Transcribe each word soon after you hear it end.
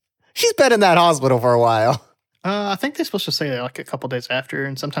She's been in that hospital for a while. I think they're supposed to say like a couple days after,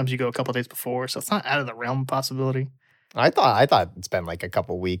 and sometimes you go a couple days before, so it's not out of the realm of possibility. I thought it's been like a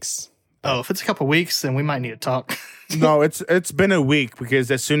couple weeks. Oh, if it's a couple weeks, then we might need to talk. No, it's been a week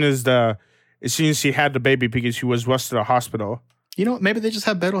because as soon as she had the baby, because she was rushed to the hospital. You know what? Maybe they just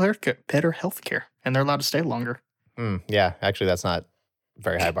have better health care, and they're allowed to stay longer. Yeah, actually, that's not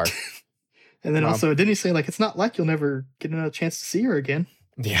very high bar. And then also, didn't he say, like, it's not like you'll never get another chance to see her again?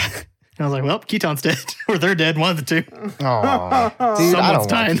 Yeah. And I was like, well, Keaton's dead. Or they're dead, one of the two. Aw, dude, I don't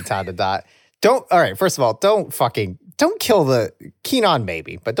want Keaton to die. All right, first of all, don't kill the Keenan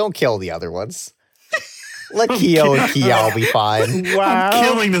maybe, but don't kill the other ones. Let Keo and Kial be fine. Wow. I'm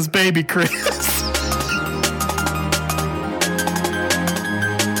killing this baby, Chris.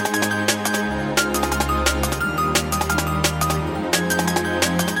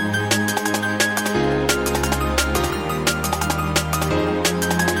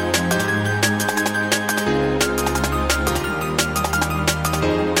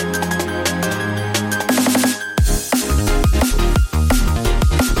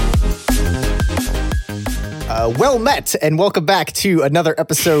 Well met, and welcome back to another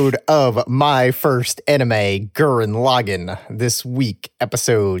episode of My First Anime, Gurren Lagann. This week,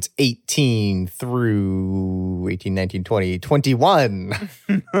 episodes 18 through 18, 19, 20, 21.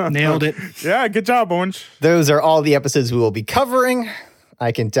 Nailed it. Yeah, good job, Orange. Those are all the episodes we will be covering.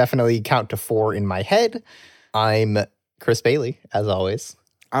 I can definitely count to 4 in my head. I'm Chris Bailey, as always.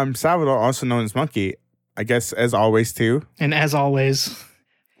 I'm Salvador, also known as Monkey. I guess as always, too. And as always,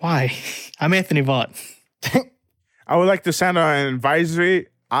 why? I'm Anthony Vaught. I would like to sound an advisory.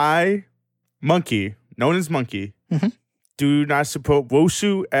 Monkey, known as Monkey, do not support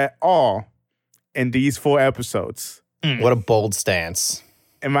Wosu at all in these 4 episodes. What a bold stance.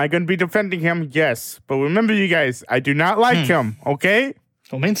 Am I going to be defending him? Yes. But remember, you guys, I do not like him, okay?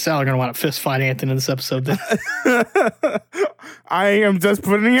 Well, me and Sal are going to want to fist fight Anthony in this episode then. I am just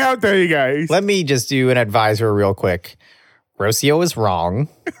putting it out there, you guys. Let me just do an advisor real quick. Rocio is wrong.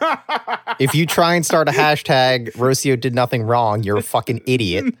 If you try and start a hashtag, Rocio did nothing wrong, you're a fucking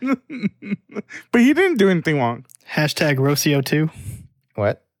idiot. But he didn't do anything wrong. Hashtag Rocio2.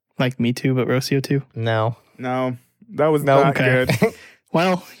 What? Like me too, but Rocio2. No. No, that was not okay. good.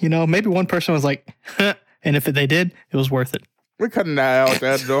 Well, maybe one person was like, huh, and if they did, it was worth it. We're cutting that out,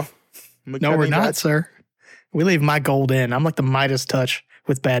 there, though. No, we're not, sir. We leave my gold in. I'm like the Midas touch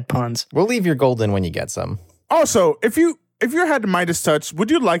with bad puns. We'll leave your gold in when you get some. Also, if you had the Midas touch, would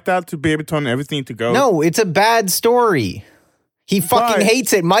you like that to be able to turn everything to gold? No, it's a bad story. He fucking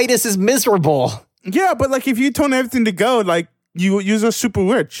hates it. Midas is miserable. Yeah, but like if you turn everything to gold, like you're super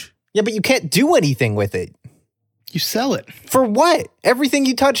rich. Yeah, but you can't do anything with it. You sell it. For what? Everything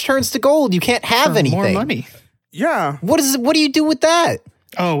you touch turns to gold. You can't have for anything. More money. Yeah. What do you do with that?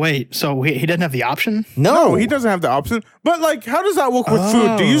 Oh, wait. So he doesn't have the option? No, he doesn't have the option. But like, how does that work with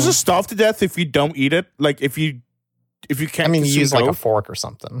food? Do you just starve to death if you don't eat it? Like if you can't. I mean, you use gold? like a fork or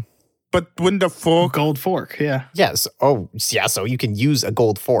something. But when the fork, gold fork, yeah. Yes. Oh, yeah. So you can use a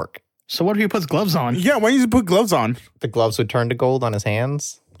gold fork. So what if he puts gloves on? Yeah, why don't you just put gloves on? The gloves would turn to gold on his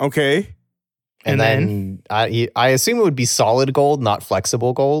hands. Okay. And then I assume it would be solid gold, not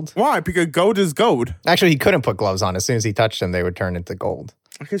flexible gold. Why? Because gold is gold. Actually, he couldn't put gloves on. As soon as he touched them, they would turn into gold.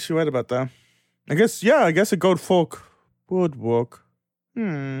 I guess you're right about that. I guess a gold fork would work.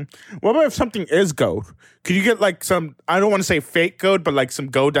 What about if something is gold? Could you get like some, I don't want to say fake gold, but like some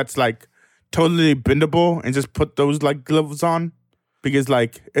gold that's like totally bendable and just put those like gloves on? Because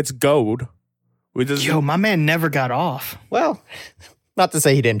like it's gold. Yo, my man never got off. Well, not to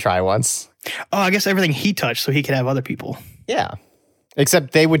say he didn't try once. Oh, I guess everything he touched so he could have other people. Yeah.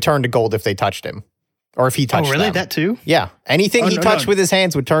 Except they would turn to gold if they touched him. Or if he touched them. Oh, really? That too? Yeah. Anything he touched with his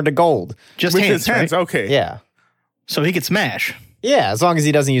hands would turn to gold. Just with hands, his hands, right? okay. Yeah. So he could smash. Yeah, as long as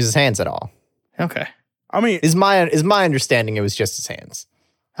he doesn't use his hands at all. Okay. I mean, Is my understanding it was just his hands.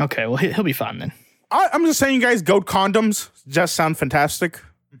 Okay, well, he'll be fine then. I'm just saying, guys, gold condoms just sound fantastic.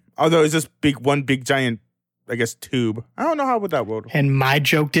 Although it's just one big giant, I guess, tube. I don't know how would that work. And my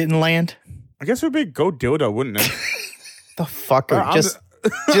joke didn't land? I guess it would be a gold dildo, wouldn't it? The fuck? I'm just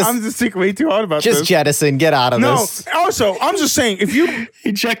thinking way too hard about this. Just jettison, get out of this. Also, I'm just saying, if you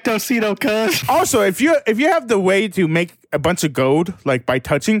Ejectocito, cuz. also if you have the way to make a bunch of gold, like by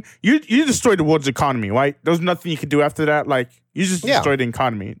touching, you destroy the world's economy, right? There's nothing you can do after that. Like you just destroy the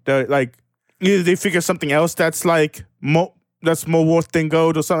economy. Either they figure something else that's like more worth than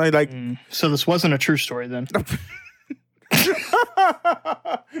gold or something like. So this wasn't a true story then.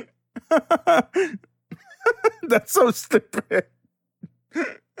 That's so stupid.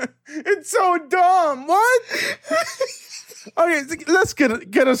 It's so dumb. What? Okay, let's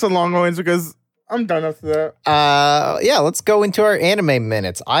get us along, Owens, because I'm done after that. Yeah, let's go into our anime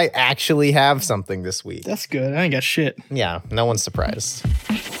minutes. I actually have something this week. That's good. I ain't got shit. Yeah, no one's surprised.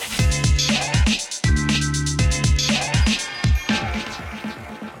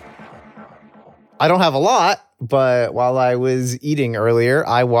 I don't have a lot, but while I was eating earlier,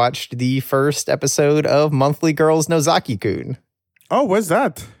 I watched the first episode of Monthly Girls Nozaki-kun. Oh, what's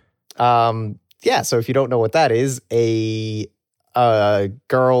that? Yeah, so if you don't know what that is, a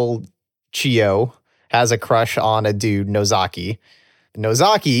girl, Chio, has a crush on a dude, Nozaki.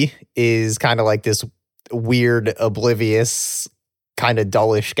 Nozaki is kind of like this weird, oblivious, kind of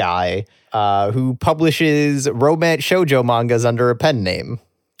dullish guy who publishes romance shoujo mangas under a pen name.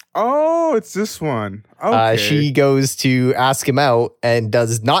 Oh, it's this one. Okay. She goes to ask him out and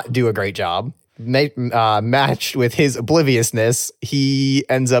does not do a great job. Matched with his obliviousness, he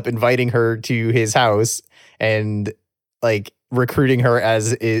ends up inviting her to his house and like recruiting her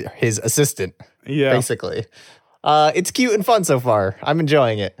as his assistant. Yeah. Basically. It's cute and fun so far. I'm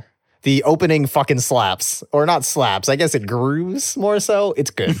enjoying it. The opening fucking slaps. Or not slaps. I guess it grooves more so.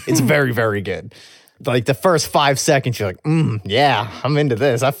 It's good. It's very, very good. Like the first 5 seconds, you're like, yeah, I'm into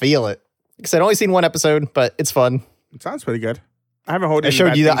this. I feel it. Because I'd only seen one episode, but it's fun. It sounds pretty good. I haven't heard. I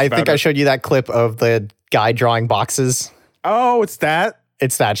showed you that. I think I showed you that clip of the guy drawing boxes. Oh, it's that.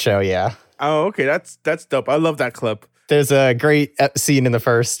 It's that show, yeah. Oh, okay. That's dope. I love that clip. There's a great scene in the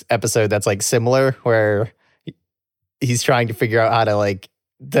first episode that's like similar, where he's trying to figure out how to like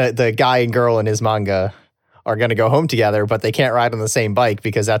the guy and girl in his manga are going to go home together, but they can't ride on the same bike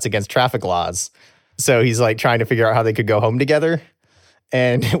because that's against traffic laws. So he's like trying to figure out how they could go home together.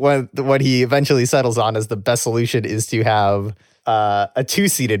 And what he eventually settles on as the best solution is to have a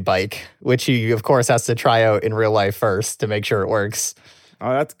two-seated bike, which he, of course, has to try out in real life first to make sure it works.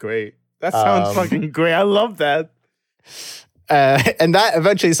 Oh, that's great. That sounds fucking great. I love that. And that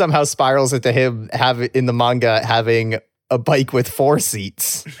eventually somehow spirals into him in the manga having a bike with 4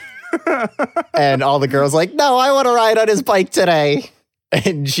 seats. And all the girls like, no, I want to ride on his bike today.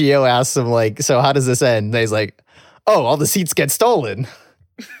 And Chio asks him like, so how does this end? And he's like, oh, all the seats get stolen.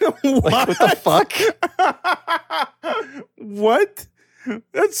 What? Like, what the fuck? What?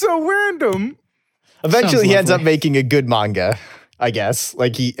 That's so random. Eventually, he ends up lovely. making a good manga, I guess.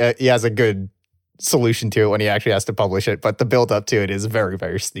 Like he has a good solution to it when he actually has to publish it. But the build up to it is very,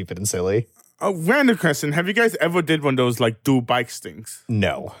 very stupid and silly. A random question. Have you guys ever did one of those like dual bikes things?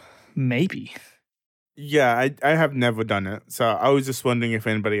 No. Maybe. Yeah, I have never done it. So I was just wondering if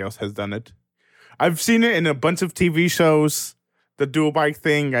anybody else has done it. I've seen it in a bunch of TV shows, the dual bike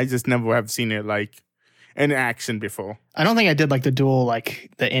thing. I just never have seen it like in action before. I don't think I did like the dual,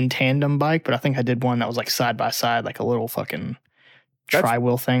 like the in tandem bike, but I think I did one that was like side by side, like a little fucking tri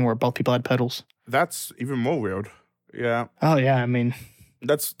wheel thing where both people had pedals. That's even more weird. Yeah. Oh yeah, I mean,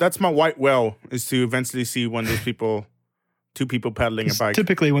 That's my white whale, is to eventually see one of those people, 2 people pedaling a bike.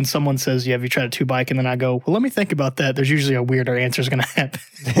 typically when someone says, "Yeah, have you tried a 2-bike?" and then I go, "Well, let me think about that." There's usually a weirder answer is going to happen.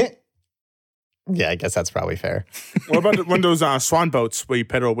 Yeah, I guess that's probably fair. What about one of those swan boats where you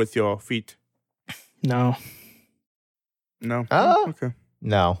pedal with your feet? No. No. Oh. Okay.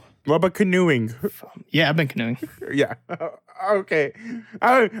 No. What about canoeing? Yeah, I've been canoeing. Yeah. Okay.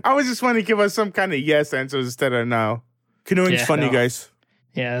 I was just wanting to give us some kind of yes answers instead of no. Canoeing's Yeah, funny, no. guys.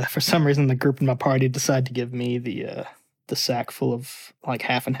 Yeah, for some reason the group in my party decided to give me the sack full of like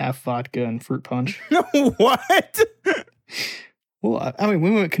half and half vodka and fruit punch. What? Well, I mean,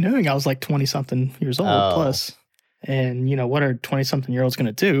 when we went canoeing, I was like 20-something years old Oh. plus. And, you know, what are 20-something year olds going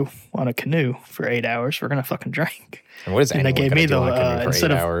to do on a canoe for 8 hours? We're going to fucking drink. And what is And they anyone gave gonna me do the, on a canoe for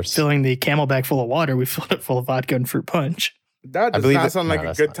instead 8 of hours? filling the Camelback full of water, we filled it full of vodka and fruit punch. That does believe not it- sound no, like a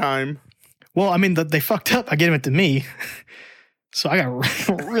that's good not- time. Well, I mean, they fucked up. I gave it to me. So I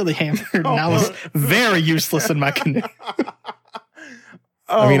got really hammered and I was very useless in my canoe.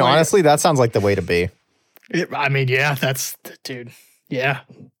 Oh, I mean, my- honestly, that sounds like the way to be. I mean, yeah, that's, dude. Yeah.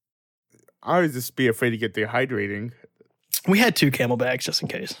 I would just be afraid to get dehydrating. We had 2 Camelbacks just in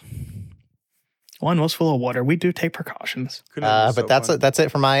case. One was full of water. We do take precautions. Canoeing is so But fun. that's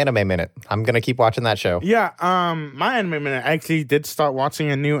it for my anime minute. I'm gonna keep watching that show. Yeah, my anime minute, I actually did start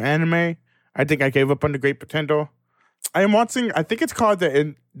watching a new anime. I think I gave up on The Great Pretender. I am watching, I think it's called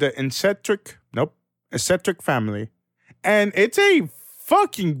the Eccentric Family. And it's a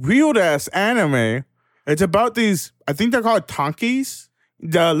fucking weird ass anime. It's about these, I think they're called Tonkies,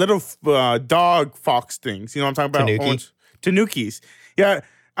 the little dog fox things. You know what I'm talking about? Tanuki? Tanukis.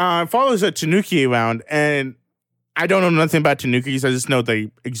 Yeah, follows a Tanuki around, and I don't know nothing about Tanukis. I just know they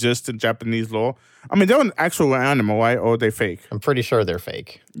exist in Japanese lore. I mean, they're an actual animal, right? Or are they fake? I'm pretty sure they're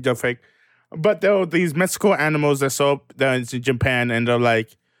fake. They're fake. But there were these mystical animals that's in Japan, and they're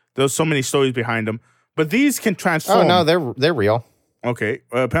like, there's so many stories behind them. But these can transform. Oh no, they're real. Okay,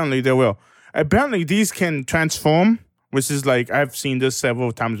 apparently they will. Apparently these can transform, which is like, I've seen this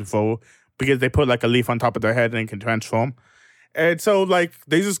several times before, because they put like a leaf on top of their head and it can transform. And so like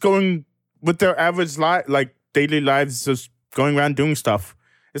they just going with their average like daily lives, just going around doing stuff.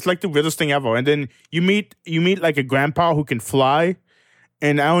 It's like the weirdest thing ever. And then you meet like a grandpa who can fly.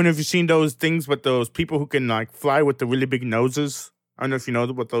 And I don't know if you've seen those things with those people who can like fly with the really big noses. I don't know if you know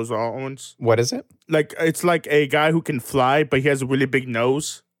what those are, Owens. What is it? Like it's like a guy who can fly, but he has a really big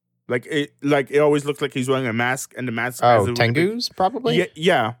nose. Like it always looks like he's wearing a mask, and the mask. Oh, has a really Tengus, probably.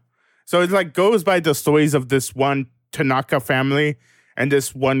 yeah. So it like goes by the stories of this one Tanaka family and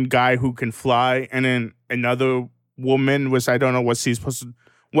this one guy who can fly, and then another woman, which I don't know what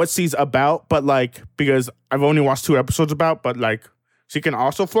she's about, but like because I've only watched 2 episodes about, but like she can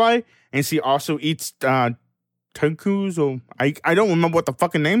also fly, and she also eats tenkus, or I don't remember what the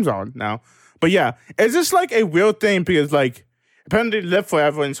fucking names are now. But yeah, it's just like a real thing because like apparently they live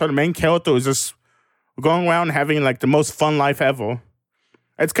forever, and so the main character is just going around having like the most fun life ever.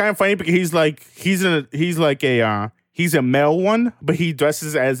 It's kind of funny because he's a male one, but he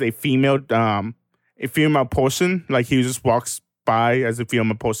dresses as a female person. Like he just walks by as a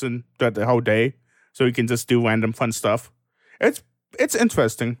female person throughout the whole day, so he can just do random fun stuff. It's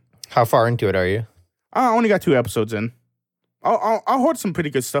interesting. How far into it are you? I only got 2 episodes in. I heard some pretty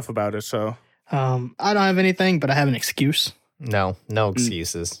good stuff about it. So I don't have anything, but I have an excuse. No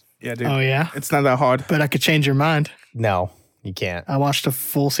excuses. yeah, dude. Oh yeah, It's not that hard. but I could change your mind. No, you can't. I watched a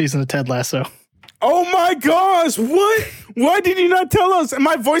full season of Ted Lasso. Oh my gosh! What? Why did you not tell us? And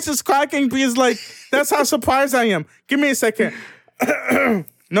my voice is cracking because like that's how surprised I am. Give me a second.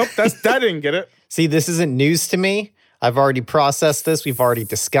 Nope, that didn't get it. See, this isn't news to me. I've already processed this. We've already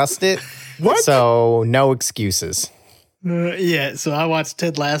discussed it. What? So no excuses. Yeah, so I watched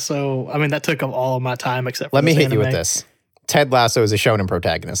Ted Lasso. I mean, that took up all of my time except for Let me this hit you with anime. this. Ted Lasso is a shonen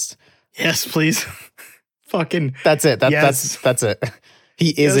protagonist. Yes, please. Fucking That's it. Yes. That's it. He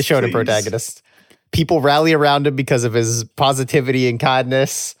is a Yes, shonen please. protagonist. People rally around him because of his positivity and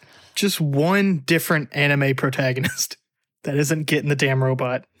kindness. just one different anime protagonist that isn't getting the damn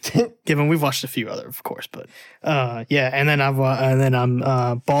robot. Given we've watched a few other, of course, but yeah. And then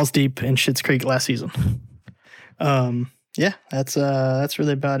I'm balls deep in Schitt's Creek last season. Yeah, that's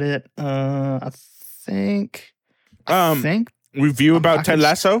really about it. I think Review about I Ted can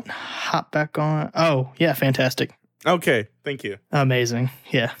Lasso? hop back on. Oh yeah, fantastic, Okay, thank you. amazing.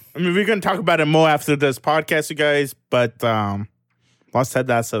 Yeah, I mean, we're going to talk about it more after this podcast, you guys, but Lost Ted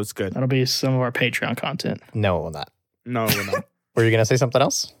Lasso is good. that'll be some of our Patreon content. No, it will not. No, we're not. Were you going to say something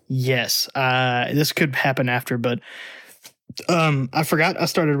else? Yes, this could happen after, but I forgot I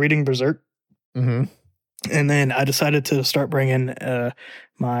started reading Berserk. Mm-hmm. And then I decided to start bringing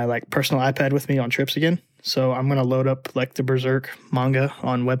my personal iPad with me on trips again. So I'm gonna load up the Berserk manga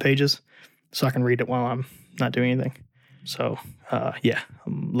on web pages, so I can read it while I'm not doing anything. So yeah,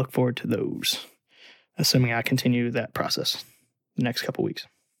 look forward to those, assuming I continue that process the next couple weeks.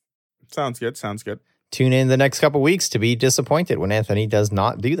 Sounds good. Sounds good. Tune in the next couple weeks to be disappointed when Anthony does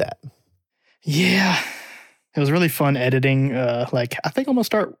not do that. Yeah, it was really fun editing. I think I'm gonna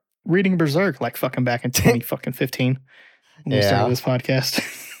start reading Berserk fucking back in 2015 when we started this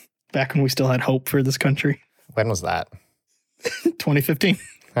podcast. Back when we still had hope for this country. When was that? 2015.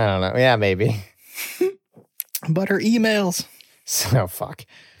 I don't know. Yeah, maybe. But her emails. So fuck.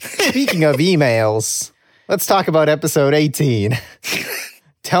 Speaking of emails, let's talk about episode 18.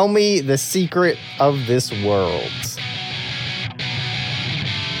 Tell me the secret of this world.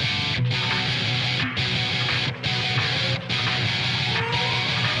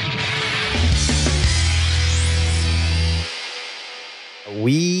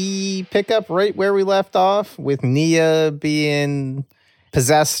 We pick up right where we left off with Nia being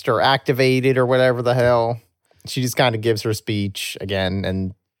possessed or activated or whatever the hell. She just kind of gives her speech again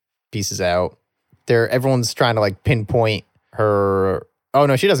and pieces out. Everyone's trying to pinpoint her. Oh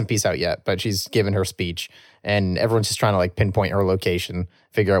no, she doesn't peace out yet, but she's given her speech and everyone's just trying to pinpoint her location,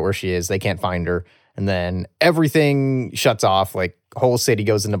 figure out where she is. They can't find her. And then everything shuts off. Whole city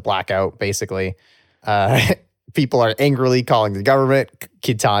goes into blackout, basically. People are angrily calling the government.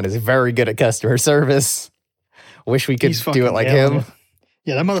 Kitan is very good at customer service. Wish we could He's do it like fucking him.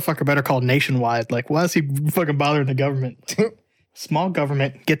 Yeah, that motherfucker better call Nationwide. Why is he fucking bothering the government? Small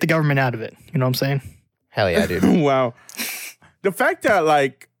government, get the government out of it. You know what I'm saying? Hell yeah, dude. Wow. The fact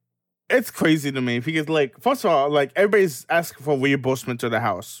that, it's crazy to me because, first of all, everybody's asking for reimbursement to the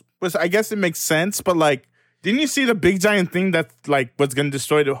house. Which I guess it makes sense, but, Didn't you see the big giant thing that like was gonna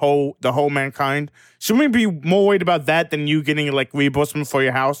destroy the whole mankind? Should we be more worried about that than you getting like reimbursement for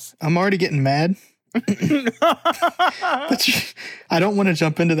your house? I'm already getting mad. But I don't want to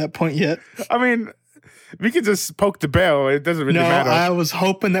jump into that point yet. I mean, we could just poke the bear. It doesn't really matter. I was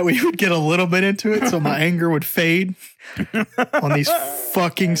hoping that we would get a little bit into it so my anger would fade on these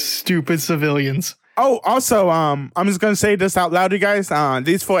fucking stupid civilians. Oh, also, I'm just gonna say this out loud, you guys.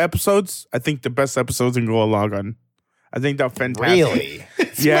 These 4 episodes, I think the best episodes in Gurren Lagann. I think they're fantastic. Really?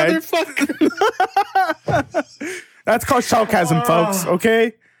 Yeah. Motherfucker. That's called sarcasm, folks.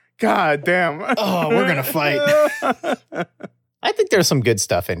 Okay. God damn. Oh, we're gonna fight. I think there's some good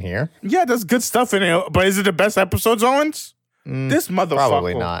stuff in here. Yeah, there's good stuff in it, but is it the best episodes, Owens? This motherfucker.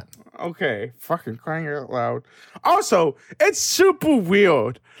 Probably not. Okay, fucking crying out loud. Also, it's super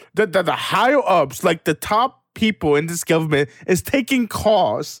weird that the higher ups, like the top people in this government, is taking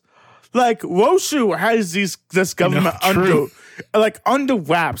calls. Like Roshu has this government under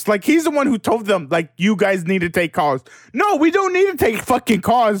wraps. Like he's the one who told them, like, you guys need to take calls. No, we don't need to take fucking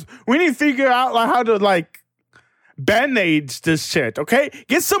calls. We need to figure out like how to like band-aids this shit, okay?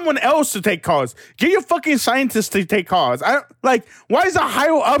 Get someone else to take calls. Get your fucking scientists to take calls. Why is the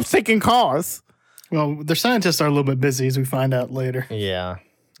higher ups taking calls? Well, their scientists are a little bit busy, as we find out later. Yeah.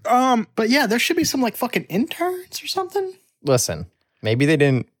 But yeah, there should be some like fucking interns or something. Listen, maybe they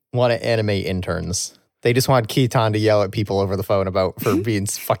didn't want to animate interns. They just wanted Keaton to yell at people over the phone for being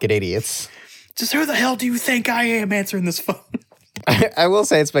fucking idiots. Just who the hell do you think I am answering this phone? I will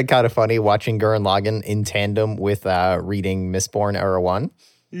say it's been kind of funny watching Gurren Lagann in tandem with reading Mistborn Era 1.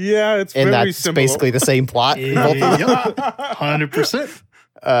 Yeah, it's and very that's simple. basically the same plot. Yep, 100%.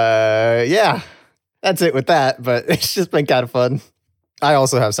 Yeah, that's it with that, but it's just been kind of fun. I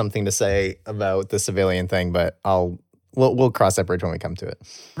also have something to say about the civilian thing, but we'll cross that bridge when we come to it.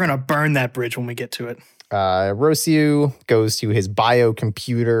 We're gonna burn that bridge when we get to it. Rosyu goes to his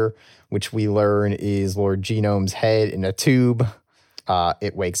biocomputer, which we learn is Lord Genome's head in a tube.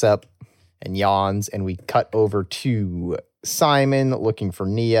 It wakes up and yawns, and we cut over to Simon looking for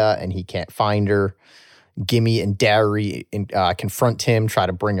Nia, and he can't find her. Gimme and Dari confront him, try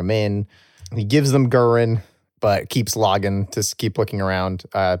to bring him in. He gives them Gurren, but keeps Lagann to keep looking around.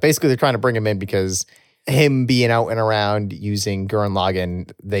 Basically, they're trying to bring him in because him being out and around using Gurren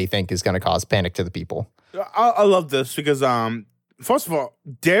Lagann, they think is going to cause panic to the people. I love this because, first of all,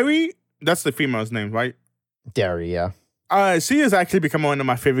 Dari, that's the female's name, right? Dari, yeah. She has actually become one of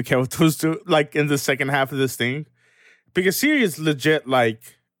my favorite characters to, like, in the second half of this thing. Because she is legit,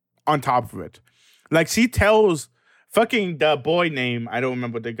 like, on top of it. Like, she tells fucking the boy name, I don't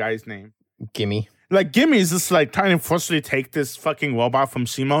remember the guy's name. Gimme. Like, Gimme is just, like, trying to forcefully take this fucking robot from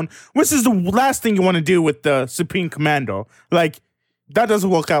Simon, which is the last thing you want to do with the Supreme Commando. Like, that doesn't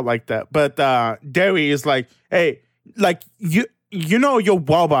work out like that. But Dari is like, hey, like, you know your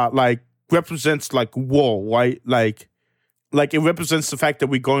robot, like, represents, like, war, right? Like, it represents the fact that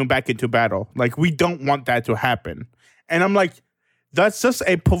we're going back into battle. Like, we don't want that to happen. And I'm like, that's just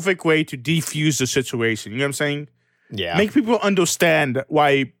a perfect way to defuse the situation. You know what I'm saying? Yeah. Make people understand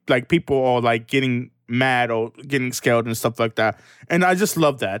why, like, people are, like, getting mad or getting scared and stuff like that. And I just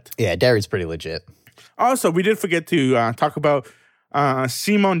love that. Yeah, Dari's pretty legit. Also, we did forget to talk about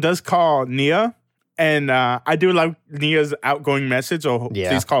Simon does call Nia. And I do like Nia's outgoing message, or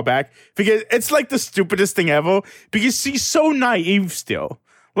please call back. Because it's like the stupidest thing ever. Because she's so naive still.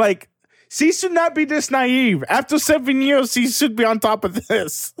 Like, she should not be this naive. After 7 years, she should be on top of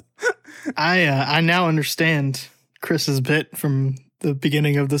this. I now understand Chris's bit from the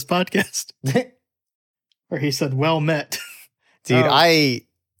beginning of this podcast. Where he said, well met. Dude, I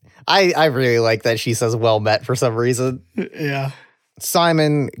really like that she says well met for some reason. Yeah.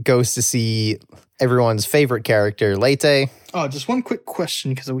 Simon goes to see everyone's favorite character, Leyte. Oh, just one quick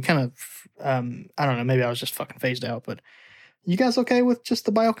question, because we kind of, I don't know, maybe I was just fucking phased out, but you guys okay with just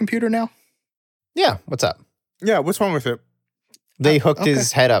the biocomputer now? Yeah, what's up? Yeah, what's wrong with it? They hooked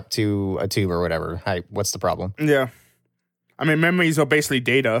his head up to a tube or whatever. What's the problem? Yeah. I mean, memories are basically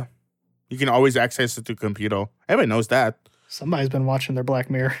data. You can always access it to a computer. Everybody knows that. Somebody's been watching their Black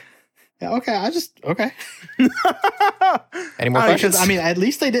Mirror. Yeah, okay. Any more questions? I mean, at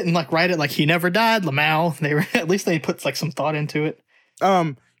least they didn't like write it like he never died, Lamau. At least they put like some thought into it.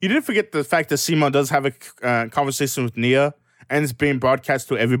 You didn't forget the fact that Simon does have a conversation with Nia, and it's being broadcast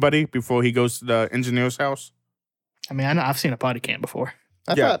to everybody before he goes to the engineer's house. I mean, I've seen a potty can before.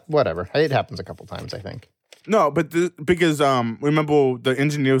 I thought, whatever. It happens a couple times, I think. No, but because remember the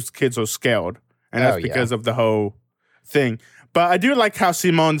engineer's kids are scared, and that's because of the whole thing. But I do like how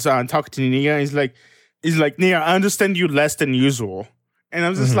Simon's talking to Nia. He's like, Nia, I understand you less than usual. And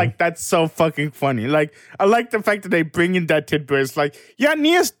I'm just like, that's so fucking funny. Like, I like the fact that they bring in that tidbit. It's like, yeah,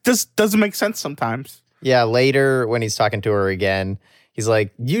 Nia just doesn't make sense sometimes. Yeah, later when he's talking to her again, he's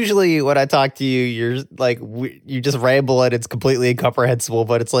like, usually when I talk to you, you're like, you just ramble and it's completely incomprehensible,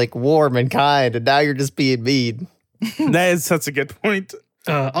 but it's like warm and kind, and now you're just being mean. That is such a good point.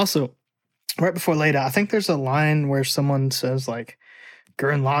 Also, right before later, I think there's a line where someone says like,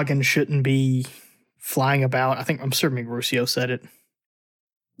 Gurren Lagann shouldn't be flying about. I'm certain Ruscio said it.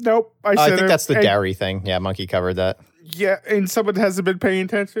 Nope. I think that's the dairy thing. Yeah, Monkey covered that. Yeah, and someone hasn't been paying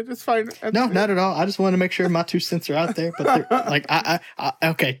attention. It's fine. No, not at all. I just want to make sure my 2 cents are out there. But like,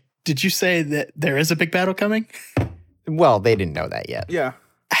 okay. Did you say that there is a big battle coming? Well, they didn't know that yet. Yeah.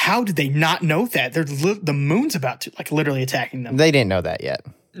 How did they not know that? The moon's about to like literally attacking them. They didn't know that yet.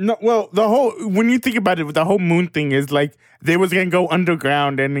 No, well, when you think about it, the whole moon thing is like they was gonna go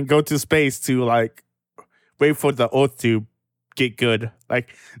underground and then go to space to like wait for the Earth to get good. Like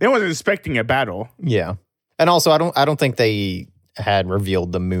they wasn't expecting a battle. Yeah, and also I don't think they had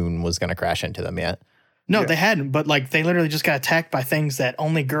revealed the moon was going to crash into them yet. No, they hadn't. But like they literally just got attacked by things that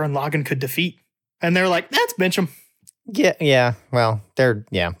only Gurren Lagann could defeat, and they're like, "That's Benchum." Yeah. Well,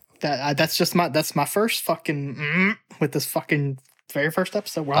 That's my first fucking with this fucking very first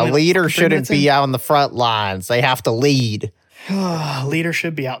episode. A leader shouldn't be out on the front lines. They have to lead. Leader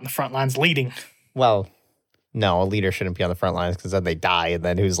should be out in the front lines leading. Well, no, a leader shouldn't be on the front lines because then they die, and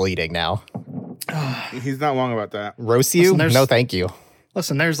then who's leading now? He's not wrong about that. Rossiu? No, thank you.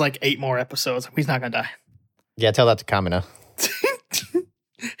 Listen, there's like 8 more episodes. He's not gonna die. Yeah, tell that to Kamina.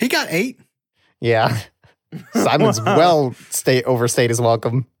 He got 8? Yeah. Simon's overstayed his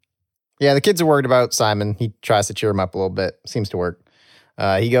welcome. Yeah, the kids are worried about Simon. He tries to cheer him up a little bit. Seems to work.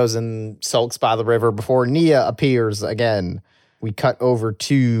 He goes and sulks by the river before Nia appears again. We cut over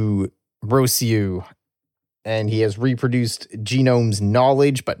to Rossiu, and he has reproduced Genome's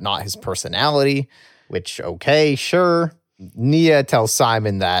knowledge, but not his personality, which, okay, sure. Nia tells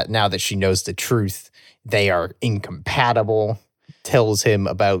Simon that now that she knows the truth, they are incompatible. Tells him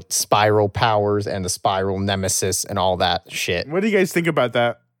about spiral powers and the spiral nemesis and all that shit. What do you guys think about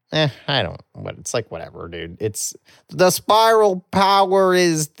that? I don't. It's like whatever, dude. It's the spiral power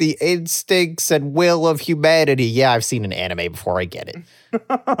is the instincts and will of humanity. Yeah, I've seen an anime before. I get it.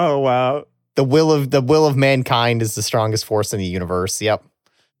 Oh wow. The will of mankind is the strongest force in the universe. Yep.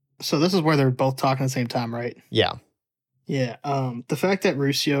 So this is where they're both talking at the same time, right? Yeah. Yeah. The fact that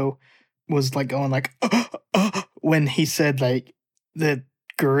Ruscio was like going like when he said like that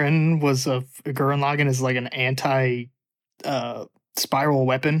Gurren Lagann is like an anti spiral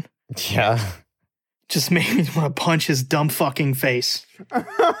weapon. Yeah. Just made me want to punch his dumb fucking face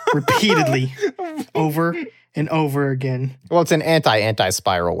repeatedly over and over again. Well, it's an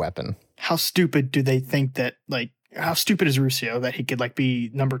anti-spiral weapon. How stupid do they think that, like, how stupid is Ruscio that he could, like, be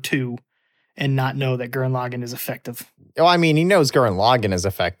number 2 and not know that Gurren Lagann is effective? Well, I mean, he knows Gurren Lagann is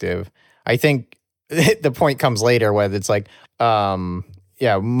effective. I think the point comes later when it's like,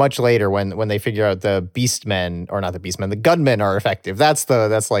 much later when they figure out the the gunmen are effective. That's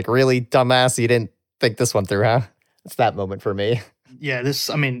like really dumbass. You didn't think this one through, huh? It's that moment for me. Yeah, I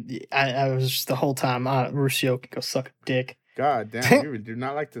was just the whole time, Ruscio can go suck a dick. God damn, you do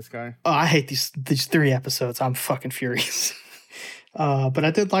not like this guy. Oh, I hate these 3 episodes. I'm fucking furious. But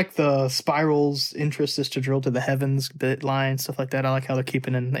I did like the spirals interest is to drill to the heavens bit line, stuff like that. I like how they're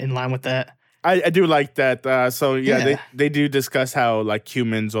keeping in line with that. I do like that. They do discuss how like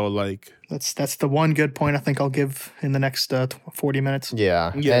humans are like. That's the one good point I think I'll give in the next 40 minutes.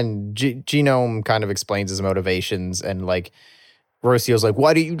 Yeah. And Genome kind of explains his motivations, and like Rossiu's like,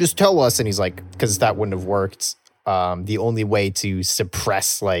 why didn't you just tell us? And he's like, because that wouldn't have worked. The only way to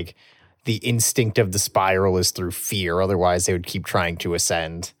suppress like the instinct of the spiral is through fear. Otherwise, they would keep trying to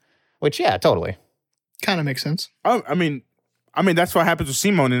ascend. Which, yeah, totally. Kind of makes sense. I mean, that's what happened to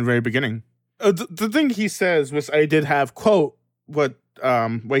Simon in the very beginning. The thing he says, which I did have quote, what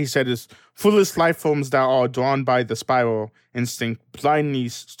he said is, foolish life forms that are drawn by the spiral instinct blindly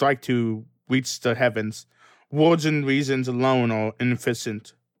strike to reach the heavens. Words and reasons alone are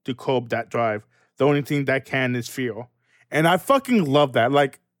insufficient to curb that drive. The only thing that can is fear. And I fucking love that.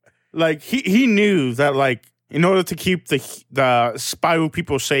 Like he knew that like in order to keep the spiral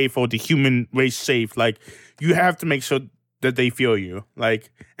people safe or the human race safe, like you have to make sure that they feel you.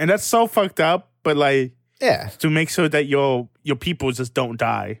 Like, and that's so fucked up, but like, yeah, to make sure that your people just don't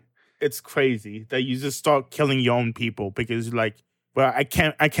die. It's crazy that you just start killing your own people because like, well,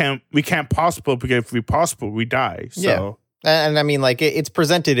 we can't possible because if we possible, we die. So. Yeah. And I mean, like, it's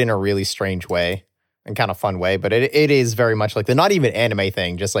presented in a really strange way and kind of fun way, but it is very much like the not even anime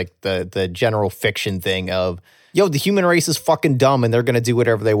thing, just like the general fiction thing of yo, the human race is fucking dumb and they're going to do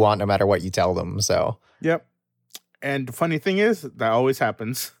whatever they want no matter what you tell them. So, Yep. And the funny thing is, that always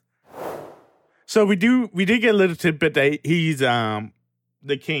happens. So we did get a little tidbit that he's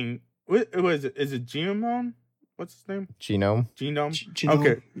the king. What was it? Is it Genome? What's his name? Genome.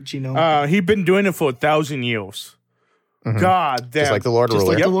 Okay. Genome. He's been doing it for 1,000 years. Mhm. God damn. Just like the Lord Just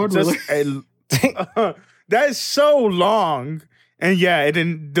Ruler. like the Lord Ruler. That is so long. And yeah, and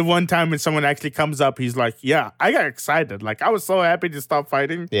then the one time when someone actually comes up, he's like, yeah, I got excited. Like, I was so happy to stop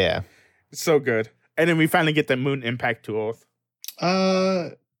fighting. Yeah. It's so good. And then we finally get the moon impact to Earth.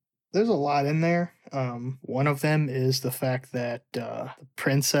 There's a lot in there. One of them is the fact that the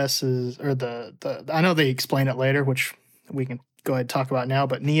princesses, or the I know they explain it later, which we can go ahead and talk about now,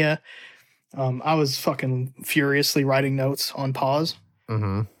 but Nia, I was fucking furiously writing notes on pause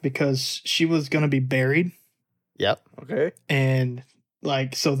Mm-hmm. because she was going to be buried, Yep. Okay. and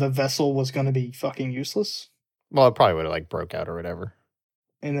like, so the vessel was going to be fucking useless. Well, it probably would have like broke out or whatever.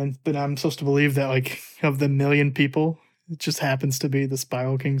 And then, but I'm supposed to believe that like of the million people, it just happens to be the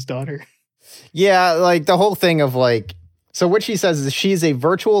Spiral King's daughter. Yeah, like the whole thing of like, so what she says is she's a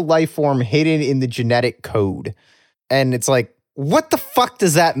virtual life form hidden in the genetic code. And it's like, what the fuck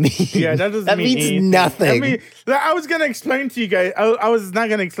does that mean? Yeah, that doesn't that mean means anything. nothing. I was going to explain to you guys. I was not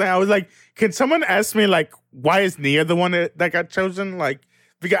going to explain. I was like, can someone ask me, like, why is Nia the one that got chosen? Like,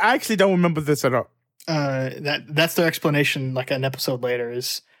 because I actually don't remember this at all. That's their explanation. Like an episode later,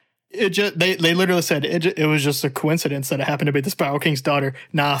 is it just they literally said it was just a coincidence that it happened to be the Spiral King's daughter.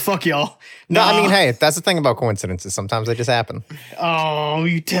 Nah, fuck y'all. No, I Nah. mean, hey, that's the thing about coincidences. Sometimes they just happen. Oh,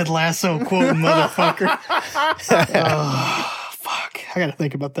 you Ted Lasso quote, motherfucker. Oh, fuck. I gotta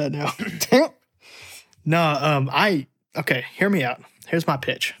think about that now. No, okay, hear me out. Here's my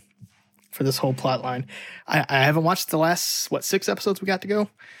pitch for this whole plot line. I haven't watched the last 6 episodes we got to go,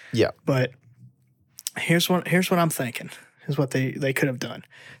 Yeah. but here's what I'm thinking. Here's what they could have done.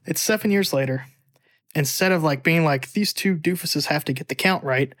 It's 7 years later. Instead of like being like, these two doofuses have to get the count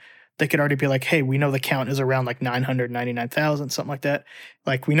right, they could already be like, hey, we know the count is around like 999,000, something like that.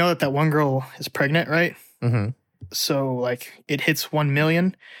 Like, we know that one girl is pregnant, right? Mm-hmm. So like it hits 1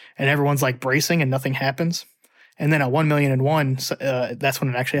 million and everyone's like bracing and nothing happens. And then at 1,000,001, that's when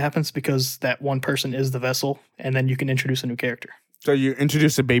it actually happens, because that one person is the vessel, and then you can introduce a new character. So you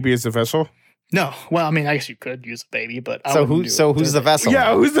introduce the baby as the vessel? No, well, I mean, I guess you could use a baby, but I So wouldn't do who's it. the vessel?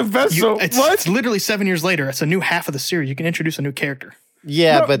 Yeah, who's the vessel? It's literally 7 years later. It's a new half of the series. You can introduce a new character,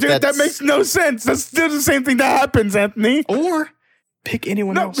 Yeah, No, but dude, that's, that makes no sense. That's still the same thing that happens, Anthony. or pick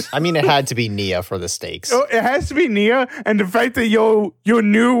anyone No. else. I mean, it had to be Nia for the stakes. Oh, it has to be Nia, and the fact that your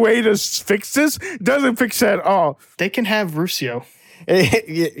new way to fix this doesn't fix it at all. They can have Rusio.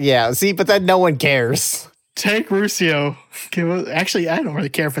 Yeah, see, but then no one cares. Take Rusio. Actually, I don't really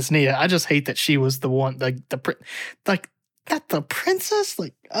care if it's Nia. I just hate that she was the one, like not the princess.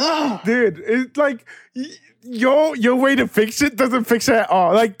 Like, oh, Dude, it's like your way to fix it doesn't fix it at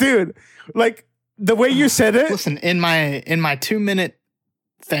all. Like, dude, like the way you said it. listen, in my 2-minute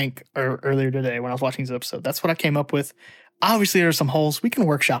think earlier today when I was watching this episode, that's what I came up with. Obviously, there's some holes. We can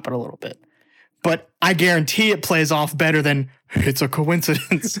workshop it a little bit, but I guarantee it plays off better than it's a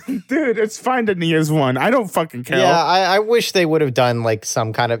coincidence. Dude, it's fine that Nia's one. I don't fucking care. Yeah, I wish they would have done like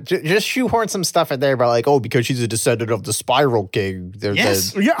some kind of just shoehorn some stuff in there about like, oh, because she's a descendant of the Spiral King.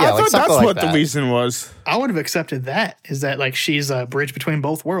 Yes. Yeah, I like thought something that's like what that. the reason was. I would have accepted that. Is that like she's a bridge between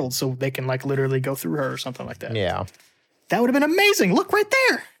both worlds, so they can like literally go through her or something like that. Yeah. That would have been amazing. Look right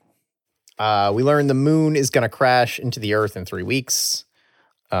there. We learned the moon is going to crash into the Earth in 3 weeks.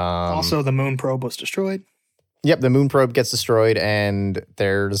 Also, the moon probe was destroyed. Yep, the moon probe gets destroyed, and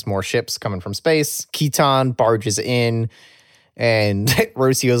there's more ships coming from space. Keaton barges in, and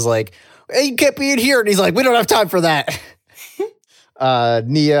Rocio's like, hey, you can't be in here. And he's like, we don't have time for that.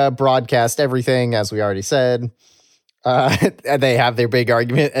 Nia broadcast everything, as we already said. And they have their big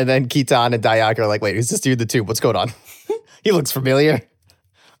argument, and then Keaton and Dayak are like, wait, who's this dude in the tube? What's going on? He looks familiar.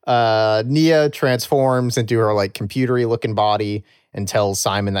 Nia transforms into her like computery looking body and tells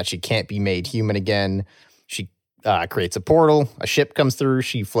Simon that she can't be made human again. She creates a portal. A ship comes through.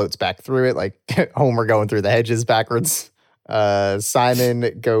 She floats back through it like Homer going through the hedges backwards.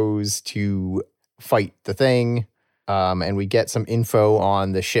 Simon goes to fight the thing. And we get some info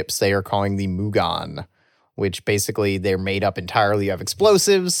on the ships they are calling the Mugan, which basically they're made up entirely of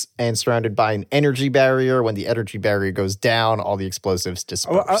explosives and surrounded by an energy barrier. When the energy barrier goes down, all the explosives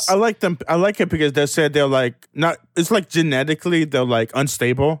disperse. I like them. I like it because they said they're like not. It's like genetically they're like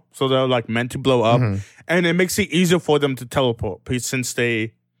unstable, so they're like meant to blow up, and it makes it easier for them to teleport since they're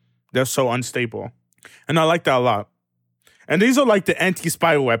so unstable. And I like that a lot. And these are like the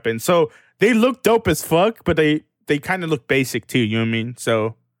anti-spy weapons. So they look dope as fuck, but they kind of look basic too. You know what I mean?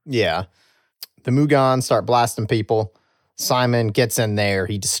 So Yeah. The Mugan start blasting people. Simon gets in there.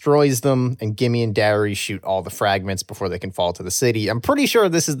 He destroys them, and Gimme and Dari shoot all the fragments before they can fall to the city. I'm pretty sure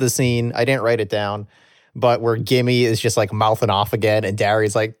this is the scene. I didn't write it down. But where Gimme is just like mouthing off again, and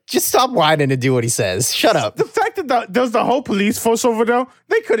Dari's like, just stop whining and do what he says. Shut up. the fact that there's the whole police force over there,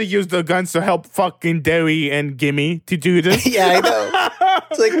 they could have used the guns to help fucking Dari and Gimme to do this. Yeah, I know.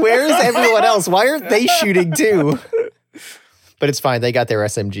 It's like, where's everyone else? Why aren't they shooting too? But it's fine. They got their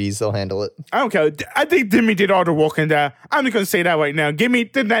SMGs. They'll handle it. I don't care. I think Gimme did all the work in there. I'm just going to say that right now. Gimme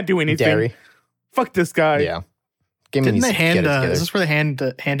did not do anything. Dari. Fuck this guy. Yeah. Gimme Didn't needs they to get hand? it together. Is this where they handed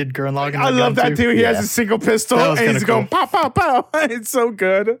Gurren Lagann? I love that too. He Yeah. has a single pistol That was and he's kinda going cool. pow, pow, pow. It's so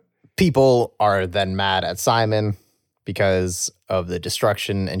good. People are then mad at Simon because of the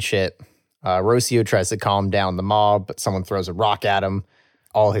destruction and shit. Rocio tries to calm down the mob, but someone throws a rock at him.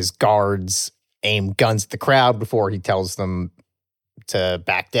 All his guards aim guns at the crowd before he tells them to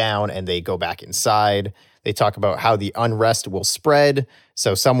back down, and they go back inside. They talk about how the unrest will spread,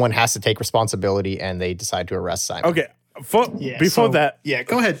 so someone has to take responsibility, and they decide to arrest Simon. Okay. Before that. Yeah,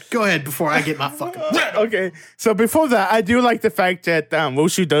 go ahead before I get my fucking. Okay. So before that, I do like the fact that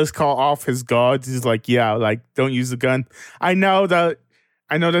Roshu does call off his guards. He's like, yeah, like, don't use the gun. I know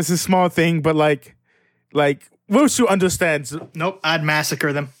that's a small thing, but like Roshu understands. Nope, I'd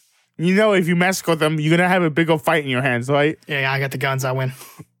massacre them. You know, if you massacre them, you're gonna have a big old fight in your hands, right? Yeah, I got the guns. I win.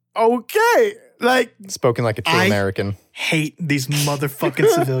 Okay. Like, Spoken like a true American. Hate these motherfucking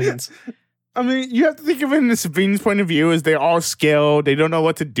civilians. I mean, you have to think of it in the civilian's point of view, is they're all skilled, they don't know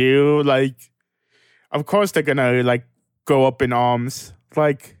what to do. Like, of course they're gonna like go up in arms.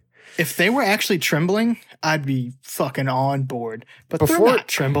 Like, If they were actually trembling, I'd be fucking on board. But they're Before- not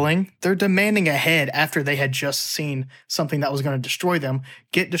trembling. They're demanding a head after they had just seen something that was going to destroy them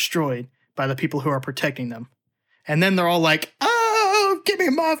get destroyed by the people who are protecting them. And then they're all like, oh, give me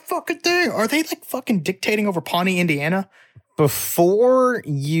my fucking thing. Are they like fucking dictating over Pawnee, Indiana? Before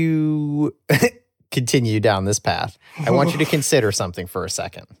you continue down this path, I want you to consider something for a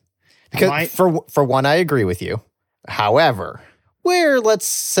second. Because Might. for one, I agree with you. However, we're, let's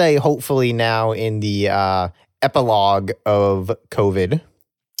say, hopefully now in the epilogue of COVID,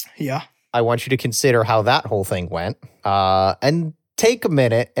 Yeah. I want you to consider how that whole thing went, and take a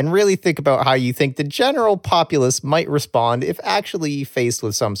minute and really think about how you think the general populace might respond if actually faced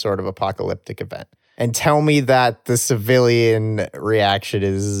with some sort of apocalyptic event. And tell me that the civilian reaction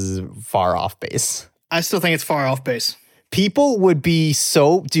is far off base. I still think it's far off base. People would be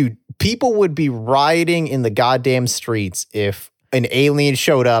people would be rioting in the goddamn streets if an alien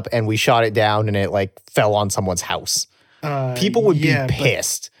showed up and we shot it down and it like fell on someone's house. People would be but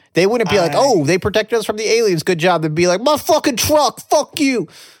pissed. They wouldn't be like, oh, they protected us from the aliens. Good job. They'd be like, my fucking truck. Fuck you.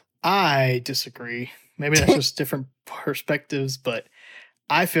 I disagree. Maybe that's just different perspectives, but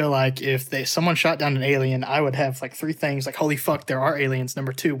I feel like if someone shot down an alien, I would have like three things like, holy fuck, there are aliens.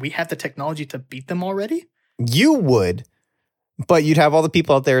 Number two, we have the technology to beat them already. You would, but you'd have all the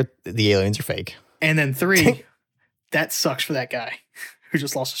people out there. The aliens are fake. And then three, that sucks for that guy who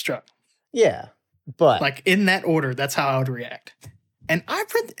just lost his truck. Yeah, but Like in that order, that's how I would react. And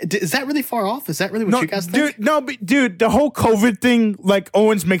is that really far off? Is that really what you guys think? Dude, the whole COVID thing, like,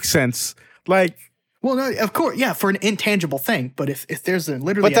 Owens makes sense. Like, Well, no, of course, yeah, for an intangible thing. But if there's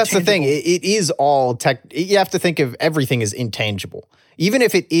literally, But that's the thing. It is all tech. You have to think of everything as intangible. Even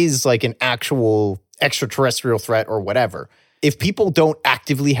if it is like an actual extraterrestrial threat or whatever, if people don't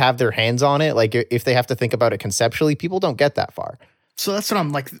actively have their hands on it, like if they have to think about it conceptually, people don't get that far. So that's what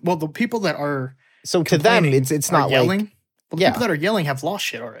I'm like. Well, the people that are So to them, complaining it's are not yelling. like, Well, the yeah. people that are yelling have lost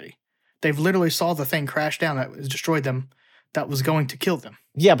shit already. They've literally saw the thing crash down that was destroyed them, that was going to kill them.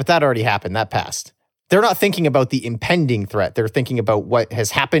 yeah, but that already happened. That passed. They're not thinking about the impending threat. They're thinking about what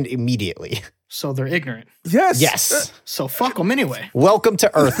has happened immediately. So they're ignorant. yes. Yes. So fuck them anyway. Welcome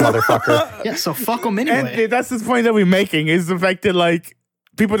to Earth, motherfucker. Yeah, so fuck them And anyway. that's the point that we're making, is the fact that, like,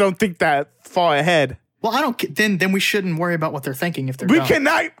 people don't think that far ahead. Well, I don't. Then we shouldn't worry about what they're thinking if they're We dumb.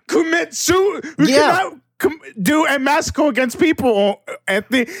 cannot commit We Yeah. cannot do a massacre against people,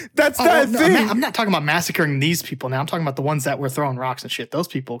 Anthony. That's Oh, that no, thing. I'm not talking about massacring these people now. I'm talking about the ones that were throwing rocks and shit. Those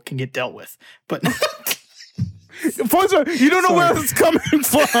people can get dealt with. But Fonzo, you don't know where it's coming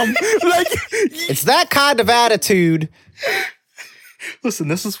from. Like, It's that kind of attitude. listen,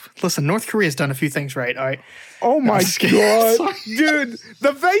 North Korea's done a few things right. All right. oh my just kidding. god, Sorry. dude!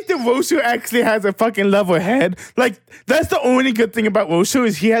 The fact that Rosu actually has a fucking level head, like, that's the only good thing about Rosu,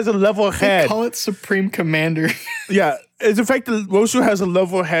 is he has a level They head. call it Supreme Commander. Yeah, it's the fact that Rosu has a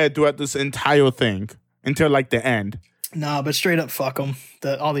level head throughout this entire thing until like the end. Nah, but straight up fuck them.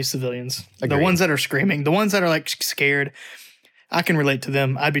 All these civilians. Agreed. The ones that are screaming. The ones that are like scared. I can relate to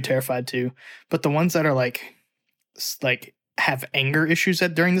them. I'd be terrified too. But the ones that are like have anger issues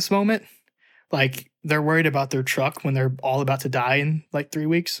during this moment, like they're worried about their truck when they're all about to die in like 3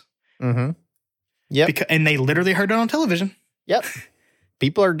 weeks. Mm-hmm. Yep. And they literally heard it on television. Yep.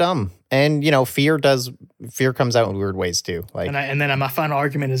 People are dumb. And, fear comes out in weird ways too. Like, And then my final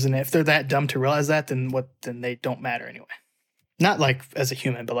argument is, if they're that dumb to realize that, then they don't matter anyway. Not like as a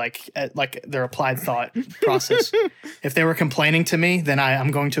human, but like their applied thought process. If they were complaining to me, then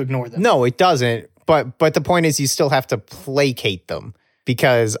I'm going to ignore them. no, it doesn't. But the point is you still have to placate them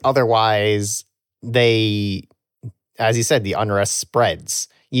because otherwise they, as you said, the unrest spreads.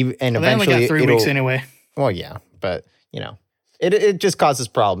 And Well, they eventually only got 3 weeks anyway. Well, yeah, but it just causes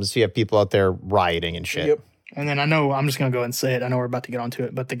problems if you have people out there rioting and shit. Yep. And then I know, I'm just going to go ahead and say it. I know we're about to get onto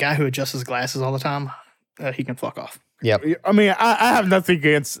it, but the guy who adjusts his glasses all the time, he can fuck off. Yep. I mean, I have nothing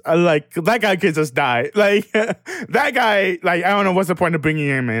against, that guy could just die. Like, that guy, I don't know what's the point of bringing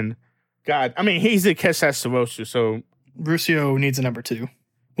him in. God, I mean, he's a kiss-ass Rosu, so. Ruscio needs a number 2.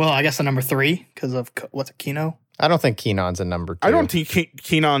 Well, I guess a number 3 because of, what's it, Kino? I don't think Kenon's a number 2. I don't think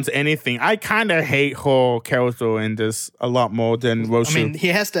Kenon's anything. I kind of hate whole character in this a lot more than Rosu. I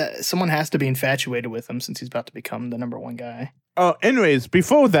mean, someone has to be infatuated with him since he's about to become the number 1 guy. Oh, anyways,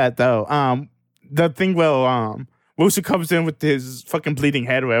 before that, though, the thing where, Rosu comes in with his fucking bleeding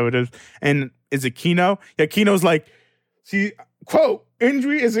head or whatever it is, and is it Kino? Yeah, Kino's like, see, quote,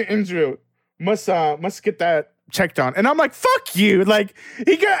 injury is an injury. Must get that checked on. And I'm like, fuck you. Like,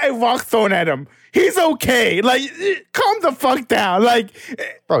 he got a rock thrown at him. He's okay. Like, calm the fuck down. Like,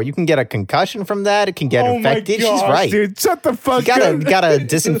 bro, you can get a concussion from that. It can get infected. My gosh, She's right. Dude, shut the fuck You up. gotta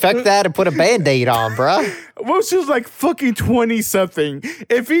disinfect that and put a Band-Aid on, bro. Rosu's like fucking 20 something.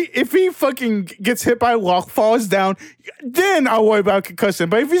 If he fucking gets hit by a rock, falls down, then I'll worry about concussion.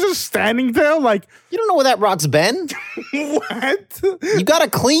 But if he's just standing there, like, You don't know where that rock's been. what? You gotta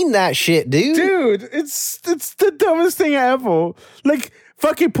clean that shit, dude. Dude, it's the dumbest thing ever. Like,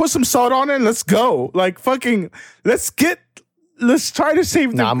 fucking put some salt on it and let's go. Like, fucking, let's try to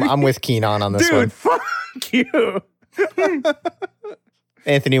save No, the I'm with Kenon on this dude, one. fuck you.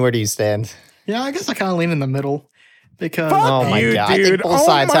 Anthony, where do you stand? Yeah, I guess I kind of lean in the middle because Fuck Oh my you, god. I dude. think both Oh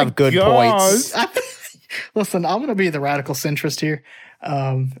sides my have good gosh. points. listen, I'm going to be the radical centrist here.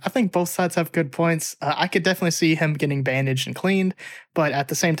 I think both sides have good points. I could definitely see him getting bandaged and cleaned, but at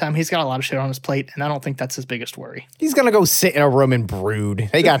the same time, he's got a lot of shit on his plate, and I don't think that's his biggest worry. He's gonna go sit in a room and brood.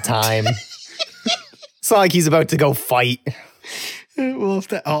 They got time. It's not like he's about to go fight. Well, if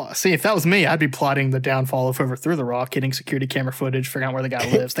that was me, I'd be plotting the downfall of whoever threw the rock, getting security camera footage, figuring out where the guy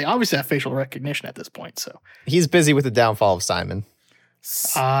lives. They obviously have facial recognition at this point, so. He's busy with the downfall of Simon.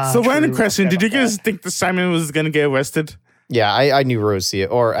 So random True. question, Okay, did you about guys that. think that Simon was going to get arrested? Yeah, I knew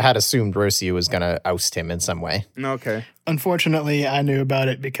Rosia, or had assumed Rosia was gonna oust him in some way. Okay. Unfortunately, I knew about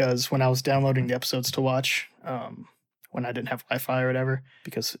it because when I was downloading the episodes to watch, when I didn't have Wi-Fi or whatever,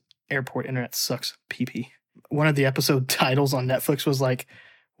 because airport internet sucks pee-pee. One of the episode titles on Netflix was like,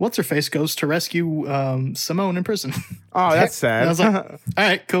 "What's her face goes to rescue Simone in prison." Oh, that's sad. And I was like, all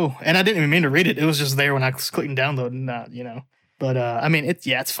right, cool. And I didn't even mean to read it. It was just there when I was clicking download and not, But I mean,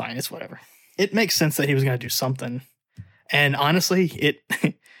 it's fine. It's whatever. It makes sense that he was going to do something. And honestly,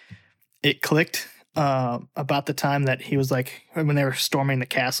 it clicked about the time that he was like, when they were storming the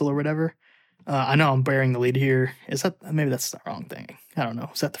castle or whatever. I know I'm bearing the lead here. Maybe that's the wrong thing. I don't know.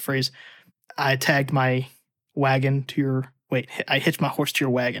 Is that the phrase? I tagged my wagon to your, I hitched my horse to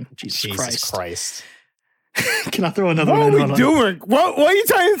your wagon. Jesus Christ. Can I throw another what one are in? we doing? What are you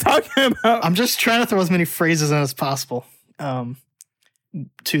trying to talk about? I'm just trying to throw as many phrases in as possible.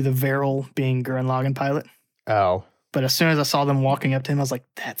 To the Varel being Gurren Lagann pilot. Oh. But as soon as I saw them walking up to him, I was like,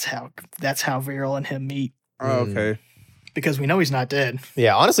 that's how Varel and him meet. Oh, okay. Because we know he's not dead.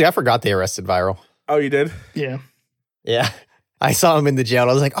 Yeah, honestly, I forgot they arrested Viral. Oh, you did? Yeah. Yeah. I saw him in the jail.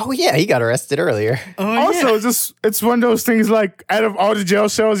 I was like, oh yeah, he got arrested earlier. Oh, Also, it's one of those things like, out of all the jail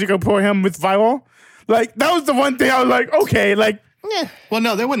cells, you can put him with Viral. Like, that was the one thing I was like, okay, like. Yeah. Well,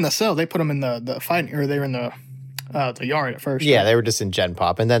 no, they weren't in the cell. They put him in the fighting, or they were in the yard at first. Yeah, right? they were just in Gen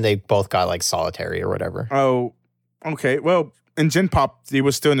Pop, and then they both got like solitary or whatever. Oh, okay. Well, in Gen Pop, they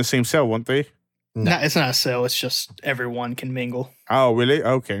were still in the same cell, weren't they? No. It's not a cell. It's just everyone can mingle. Oh, really?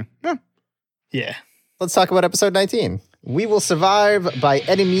 Okay. Yeah. Yeah. Let's talk about episode 19. We will survive by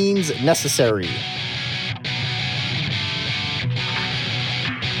any means necessary.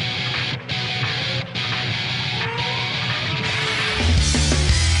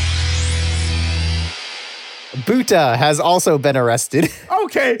 Buta has also been arrested.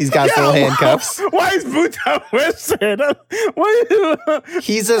 Okay. He's got full handcuffs. Why is Buta arrested? Why?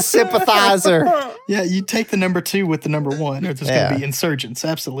 He's a sympathizer. Yeah, you take the number 2 with the number 1, or there's going to be insurgents.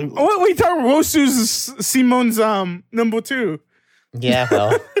 Absolutely. What we talking? Rosu's Simon's number 2. Yeah,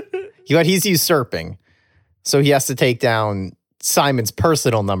 well, he's usurping. So he has to take down Simon's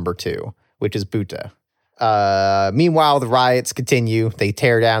personal number 2, which is Buta. Meanwhile, the riots continue. They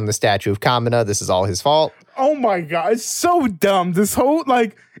tear down the statue of Kamina. This is all his fault. Oh my god, it's so dumb. This whole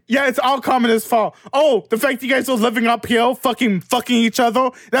it's all Kamina's fault. Oh, the fact you guys are living uphill, fucking each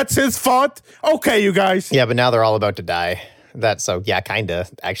other, that's his fault. Okay, you guys. Yeah, but now they're all about to die. Kinda,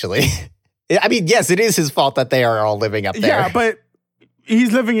 actually. I mean, yes, it is his fault that they are all living up there. Yeah, but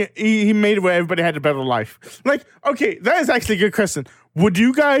he's living it. He made it where everybody had a better life. Okay, that is actually a good question. Would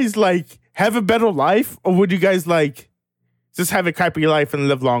you guys have a better life, or would you guys just have a crappy life and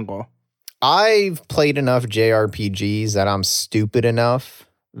live longer? I've played enough JRPGs that I'm stupid enough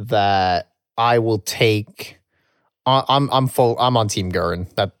that I will take. I'm on Team Gurren.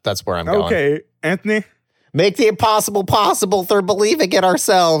 That's where I'm going. Okay, Anthony. Make the impossible possible through believing in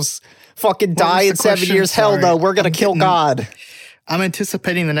ourselves. Fucking die in 7 years. Hell no, we're gonna kill God. I'm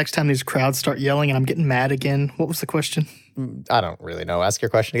anticipating the next time these crowds start yelling and I'm getting mad again. What was the question? I don't really know. Ask your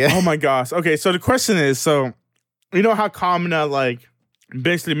question again. Oh my gosh. Okay, so the question is, you know how Kamina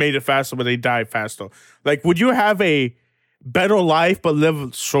basically made it faster, but they died faster. Would you have a better life but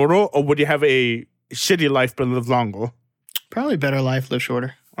live shorter, or would you have a shitty life but live longer? Probably better life, live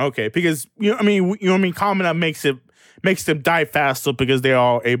shorter. Okay, because Kamina makes them die faster because they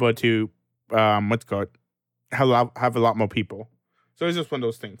are able to have a lot more people. So it's just one of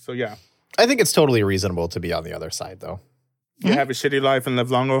those things. So yeah, I think it's totally reasonable to be on the other side, though. You have a shitty life and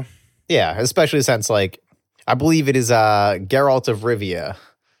live longer. Yeah, especially since I believe it is Geralt of Rivia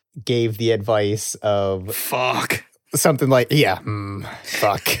gave the advice of fuck something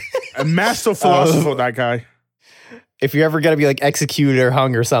fuck. A master philosopher, that guy. If you're ever gonna be executed or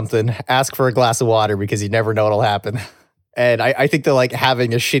hung or something, ask for a glass of water because you never know what'll happen. And I think that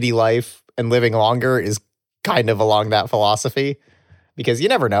having a shitty life and living longer is kind of along that philosophy, because you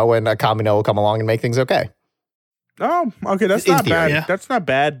never know when a Kamina will come along and make things okay. Oh, okay, that's not bad. Yeah. That's not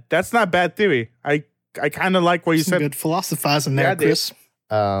bad. That's not bad theory. I kind of like what you said. Good philosophizing there, Chris.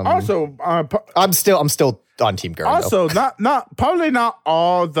 Also, I'm still on Team Gurren. Also, probably not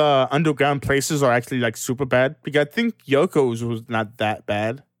all the underground places are actually super bad, because I think Yoko's was not that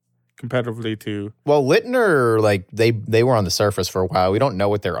bad comparatively to. Well, Littner, they were on the surface for a while. We don't know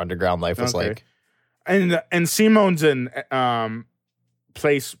what their underground life was like. And Simon's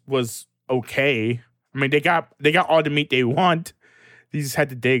place was okay. I mean, they got all the meat they want. They just had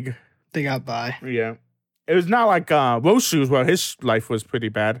to dig. They got by. Yeah. It was not like Rosu's, where his life was pretty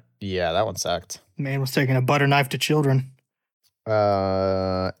bad. Yeah, that one sucked. Man was taking a butter knife to children.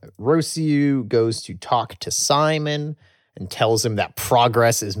 Rosu goes to talk to Simon and tells him that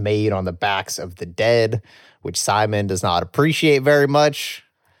progress is made on the backs of the dead, which Simon does not appreciate very much.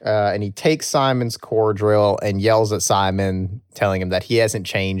 And he takes Simon's core drill and yells at Simon, telling him that he hasn't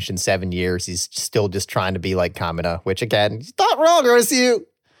changed in 7 years. He's still just trying to be like Kamina, which again, he's not wrong, Rosu.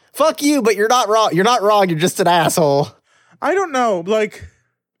 Fuck you, but you're not wrong. You're not wrong. You're just an asshole. I don't know.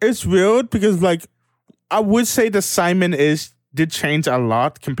 It's weird because I would say that Simon did change a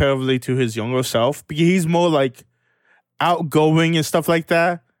lot comparatively to his younger self, because he's more outgoing and stuff like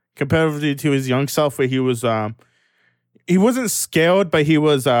that comparatively to his young self, where he was he wasn't scared, but he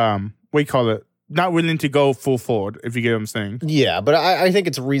was not willing to go full forward, if you get what I'm saying. Yeah, but I think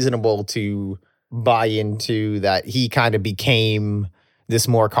it's reasonable to buy into that he kind of became this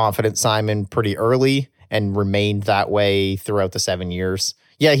more confident Simon pretty early and remained that way throughout the 7 years.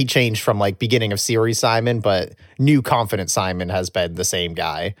 Yeah, he changed from beginning of series Simon, but new confident Simon has been the same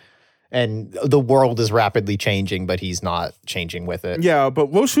guy. And the world is rapidly changing, but he's not changing with it. Yeah,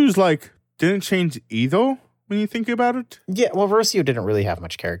 but Rosu's didn't change either when you think about it. Yeah, well, Rosu didn't really have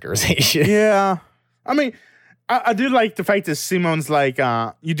much characterization. Yeah. I mean, I do like the fact that Simon's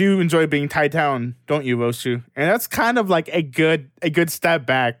you do enjoy being tied down, don't you, Rosu? And that's kind of a good step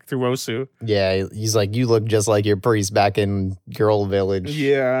back to Rosu. Yeah, he's you look just like your priest back in your old village.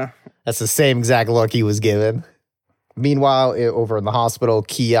 Yeah. That's the same exact look he was given. Meanwhile, over in the hospital,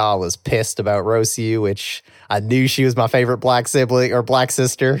 Kial is pissed about Rosu, which I knew she was my favorite black sibling or black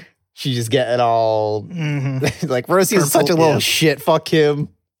sister. She's just getting all Rosu is such a little shit. Fuck him.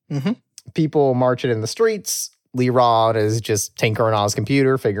 Mm-hmm. People marching in the streets. Leron is just tinkering on his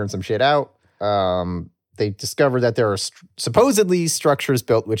computer, figuring some shit out. They discovered that there are supposedly structures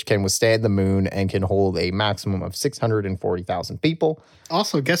built which can withstand the moon and can hold a maximum of 640,000 people.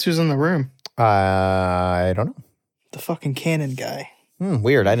 Also, guess who's in the room? I don't know. The fucking cannon guy.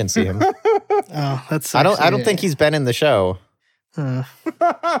 Weird. I didn't see him. Oh, that's. I don't think he's been in the show. Uh,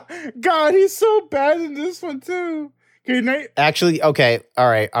 God, he's so bad in this one too. Good night. Actually, okay. All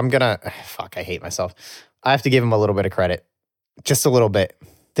right. I'm gonna. Fuck. I hate myself. I have to give him a little bit of credit. Just a little bit.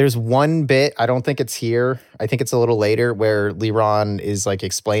 There's one bit, I don't think it's here. I think it's a little later where Liron is like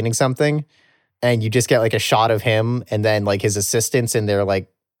explaining something and you just get like a shot of him and then like his assistants in their like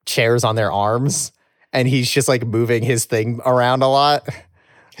chairs on their arms. And he's just like moving his thing around a lot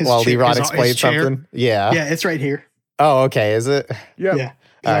while Liron explains something. Yeah. Yeah, it's right here. Oh, okay. Is it? Yep. Yeah.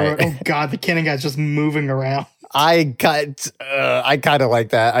 All right. Oh, God. The cannon guy's just moving around. I kind of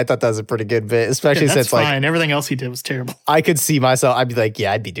like that. I thought that was a pretty good bit, especially That's since fine. like Everything else he did was terrible. I could see myself. I'd be like,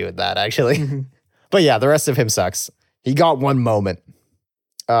 yeah, I'd be doing that actually. Mhm. But yeah, the rest of him sucks. He got one moment.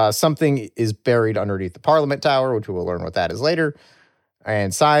 Something is buried underneath the Parliament Tower, which we will learn what that is later.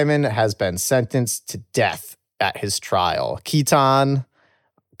 And Simon has been sentenced to death at his trial. Keaton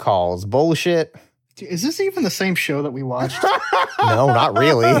calls bullshit. Is this even the same show that we watched? No, not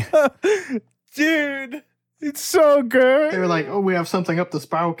really. Dude, it's so good. They were like, oh, we have something up the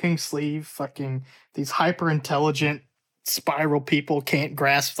Spiral King's sleeve. Fucking these hyper intelligent spiral people can't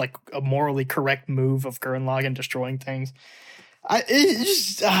grasp like a morally correct move of Gurren Lagann destroying things.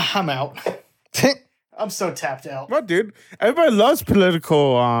 I'm out. I'm so tapped out. What, dude? Everybody loves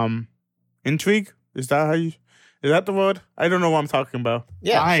political intrigue. Is that the word? I don't know what I'm talking about.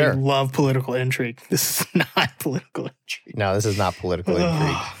 Yeah, I sure. love political intrigue. This is not political intrigue. No, this is not political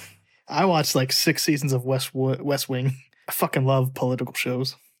intrigue. I watched like 6 seasons of West Wing. I fucking love political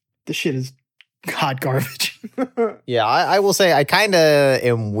shows. This shit is hot garbage. Yeah, I will say I kind of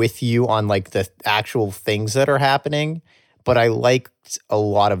am with you on like the actual things that are happening, but I liked a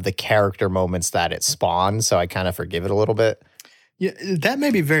lot of the character moments that it spawned, so I kind of forgive it a little bit. Yeah, that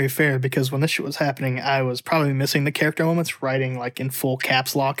may be very fair because when this shit was happening, I was probably missing the character moments, writing like in full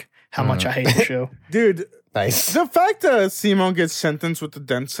caps lock how much I hate the show. Dude, Nice. the fact that Simon gets sentenced with the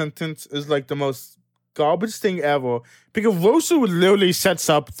death sentence is like the most garbage thing ever. Because Rosu literally sets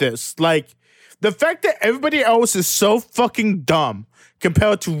up this. Like, the fact that everybody else is so fucking dumb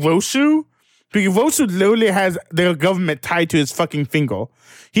compared to Rosu, because Rosu literally has their government tied to his fucking finger.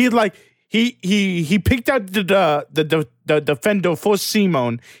 He's like, he picked out the defender for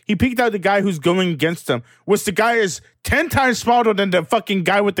Simon. He picked out the guy who's going against him, which the guy is 10 times smarter than the fucking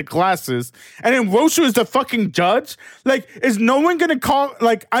guy with the glasses. And then Rosu is the fucking judge. Like, is no one gonna call?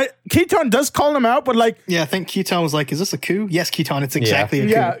 Like, Keaton does call him out, but like, Yeah, I think Keaton was like, is this a coup? Yes, Keaton, it's exactly a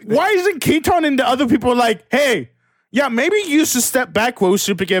coup. yeah, why isn't Keaton and the other people like, hey, yeah, maybe you should step back,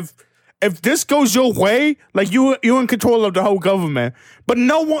 Rosu, because if this goes your way, like you're in control of the whole government. But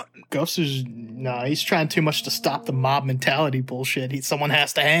no one. Ghost is he's trying too much to stop the mob mentality bullshit. Someone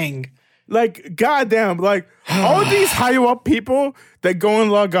has to hang. Like, goddamn, like, all these higher up people that go and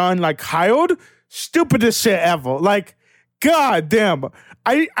log on, like, hired, stupidest shit ever. Like, goddamn.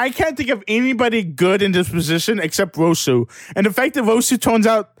 I can't think of anybody good in this position except Rosu. And the fact that Rosu turns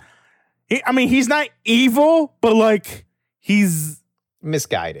out, he's not evil, but, like, he's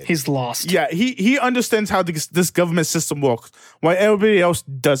Misguided. He's lost. yeah, he understands how this government system works, while everybody else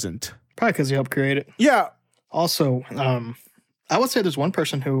doesn't. Probably because he helped create it. Yeah. Also, I would say there's one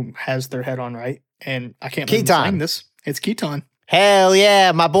person who has their head on right, and I can't believe I'm Keaton. saying this. It's Keaton. Hell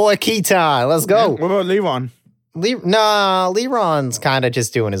yeah, my boy Keaton. Let's go. What about Levon? Liron's kind of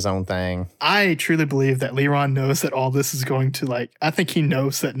just doing his own thing. I truly believe that Liron knows that all this is going to I think he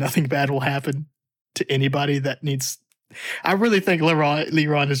knows that nothing bad will happen to anybody that needs. I really think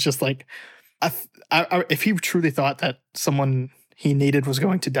Liron is just like, if he truly thought that someone he needed was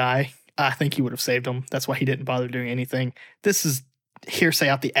going to die, I think he would have saved him. That's why he didn't bother doing anything. This is hearsay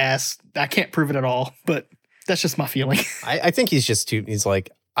out the ass. I can't prove it at all, but that's just my feeling. I think he's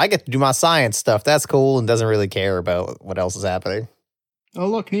like, I get to do my science stuff. That's cool, and doesn't really care about what else is happening. Oh,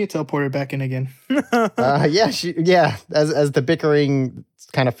 look, Nia teleported back in again. Yeah. As the bickering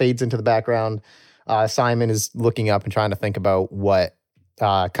kind of fades into the background, Simon is looking up and trying to think about what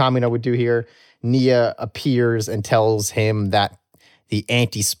Kamina would do here. Nia appears and tells him that the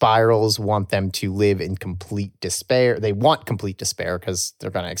anti-spirals want them to live in complete despair. They want complete despair because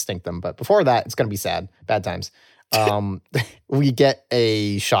they're going to extinct them. But before that, it's going to be sad. Bad times. We get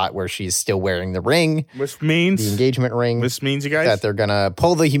a shot where she's still wearing the ring, Which means, the engagement ring, you guys? that they're going to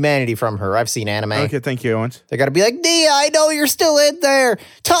pull the humanity from her. I've seen anime. Okay, thank you, Owens. They're going to be like, Nia, I know you're still in there.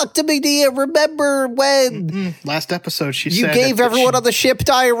 Talk to me, Nia. Remember when Last episode, she you said gave that everyone on the ship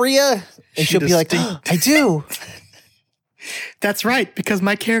diarrhea? And she'll be like, oh, I do. That's right, because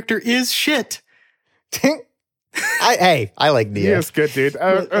my character is shit. I like Nia. Yeah, it's good, dude.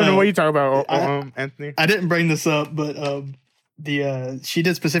 I don't know what you're talking about, Anthony. I didn't bring this up, but she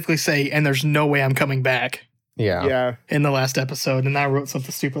did specifically say, and there's no way I'm coming back. Yeah. In the last episode, and I wrote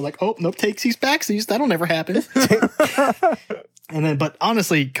something stupid like, "Oh, nope, takesies, backsies. That'll never happen." And then, but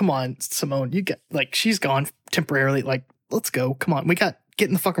honestly, come on, Simone, you get like she's gone temporarily. Like, let's go. Come on, get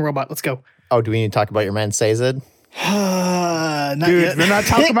in the fucking robot. Let's go. Oh, do we need to talk about your man Sazed? Not Dude, yet. we're not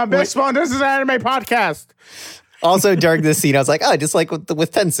talking about this one. This is an anime podcast. Also, during this scene, I was like, oh, just like with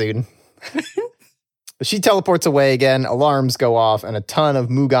Tensoon. She teleports away again. Alarms go off, and a ton of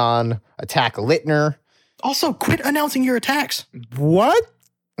Mugan attack Littner. Also, quit announcing your attacks. What?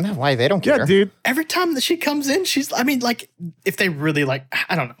 No, why? They don't care. Yeah, dude. Every time that she comes in, if they really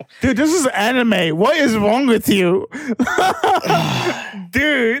I don't know. Dude, this is anime. What is wrong with you?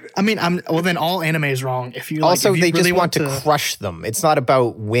 Dude. I mean, then all anime is wrong. If you Also, if you they really just want to crush them. It's not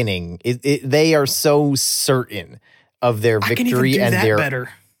about winning. They are so certain of their I can victory even do and that their better.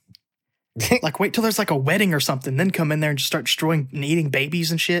 Like, wait till there's like a wedding or something, then come in there and just start destroying and eating babies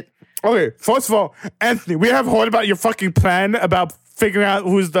and shit. Okay, first of all, Anthony, we have heard about your fucking plan about figuring out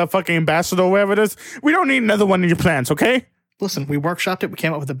who's the fucking ambassador or whatever it is. We don't need another one in your plans, okay? Listen, we workshopped it. We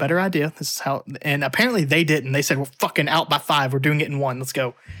came up with a better idea. This is how, and apparently they didn't. They said, we're fucking out by 5. We're doing it in 1. Let's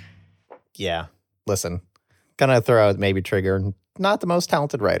go. Yeah. Listen, gonna throw out maybe Trigger. Not the most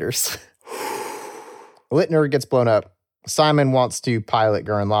talented writers. Littner gets blown up. Simon wants to pilot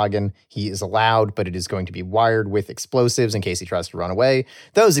Gurren Lagann. He is allowed, but it is going to be wired with explosives in case he tries to run away.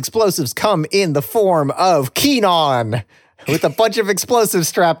 Those explosives come in the form of Keenon with a bunch of explosives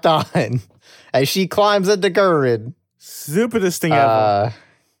strapped on as she climbs into Gurren. Stupidest thing ever.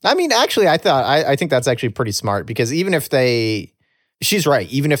 I mean, actually, I think that's actually pretty smart because even if she's right,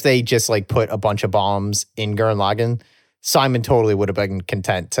 even if they just like put a bunch of bombs in Gurren Lagann, Simon totally would have been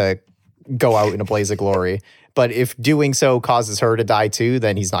content to go out in a blaze of glory. But if doing so causes her to die too,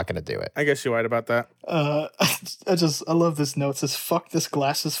 then he's not going to do it. I guess you're right about that. I love this note. It says, fuck this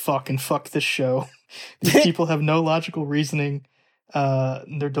glasses fuck and fuck this show. These people have no logical reasoning.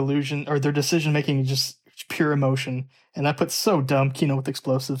 Their delusion or their decision making is just pure emotion. And that puts so dumb Kino with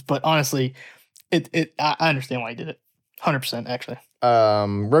explosives. But honestly, I understand why he did it. 100% actually.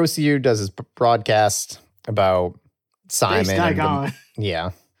 Rossiu does his broadcast about Simon. Space guy gone.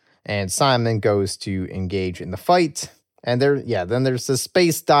 Yeah. And Simon goes to engage in the fight. And then there's the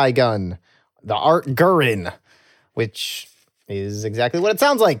Space Daigun, the Arc Gurren, which is exactly what it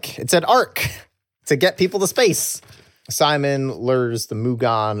sounds like. It's an arc to get people to space. Simon lures the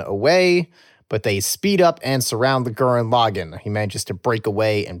Mugan away, but they speed up and surround the Gurren Lagann. He manages to break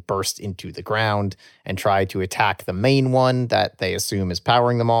away and burst into the ground and try to attack the main one that they assume is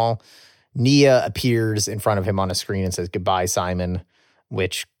powering them all. Nia appears in front of him on a screen and says, "Goodbye, Simon,"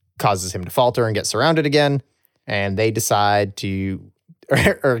 which causes him to falter and get surrounded again. And they decide to,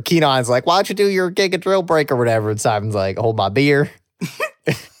 or Kenon's like, "Why don't you do your Giga Drill Break or whatever?" And Simon's like, "Hold my beer."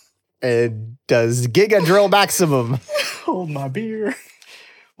 And does Giga Drill Maximum. Hold my beer.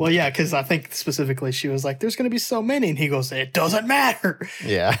 Well, yeah, because I think specifically she was like, there's going to be so many. And he goes, it doesn't matter.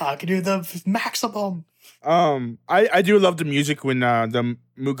 Yeah. I can do the maximum. I do love the music when the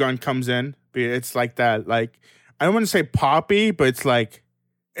Mugan comes in. It's like that, like, I don't want to say poppy, but it's like,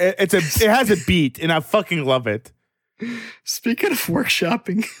 it has a beat, and I fucking love it. Speaking of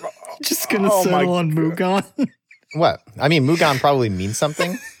workshopping, just going to settle on Mugan. What? I mean, Mugan probably means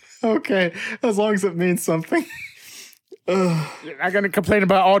something. Okay, as long as it means something. You're not going to complain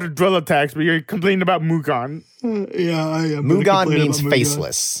about all the drill attacks, but you're complaining about Mugan. Yeah, I am. Mugan means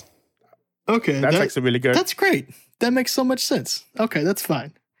faceless. Okay. That's actually really good. That's great. That makes so much sense. Okay, that's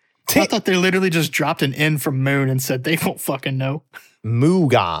fine. I thought they literally just dropped an N from moon and said they won't fucking know.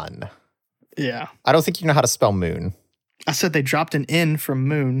 Mugan. Yeah. I don't think you know how to spell moon. I said they dropped an N from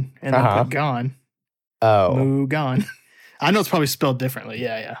moon and then put gone. Oh. Mugan. I know it's probably spelled differently.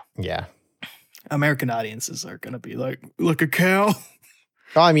 Yeah. Yeah. American audiences are going to be like a cow.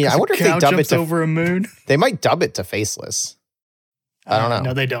 Oh, I mean, I wonder if they dub it to over a moon. They might dub it to faceless. I don't know.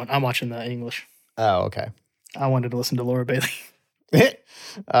 No, they don't. I'm watching the English. Oh, okay. I wanted to listen to Laura Bailey.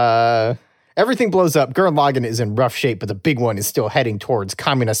 Everything blows up. Gurren Lagann is in rough shape, but the big one is still heading towards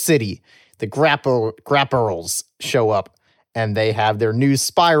Communist City. The Grapparls show up, and they have their new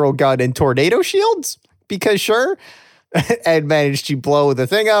spiral gun and tornado shields, because sure, and manage to blow the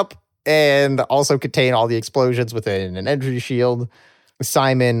thing up and also contain all the explosions within an energy shield.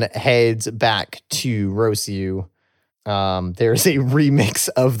 Simon heads back to Rossiu There's a remix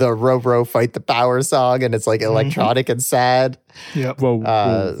of the Roro Fight the Power song, and it's like electronic and sad. Yep. Whoa,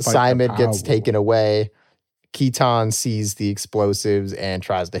 fight the Simon gets power. taken away. Keaton sees the explosives and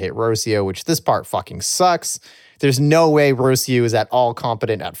tries to hit Rocio, which this part fucking sucks. There's no way Rocio is at all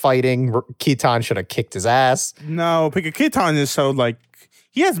competent at fighting. Keaton should have kicked his ass. No, because Keaton is so like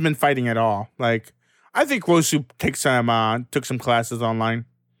he hasn't been fighting at all. Like I think Rosu took some classes online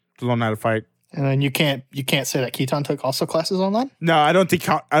to learn how to fight. And then you can't say that Keaton took also classes online. No, I don't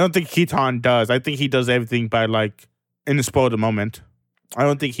think Keaton does. I think he does everything by like in the spur of the moment. I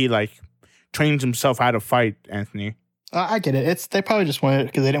don't think he like trains himself how to fight, Anthony. I get it. They probably just wanted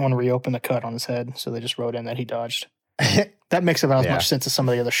because they didn't want to reopen the cut on his head, so they just wrote in that he dodged. That makes about as Yeah. much sense as some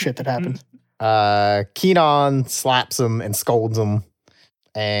of the other shit that happened. Keaton slaps him and scolds him.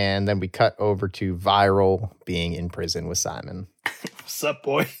 And then we cut over to Viral being in prison with Simon. What's up,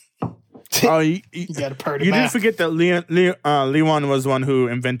 boy? Oh, you got a purdy didn't mouth. forget that Leon was the one who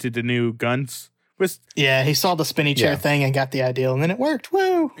invented the new guns. Yeah, he saw the spinny chair Yeah. thing and got the idea, and then it worked.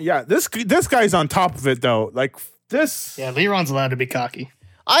 Woo! Yeah, this guy's on top of it though. Like this. Yeah, Leron's allowed to be cocky.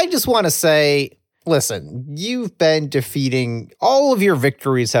 I just want to say, listen, you've been defeating, all of your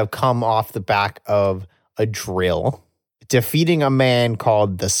victories have come off the back of a drill. Defeating a man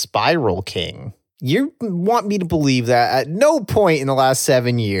called the Spiral King. You want me to believe that at no point in the last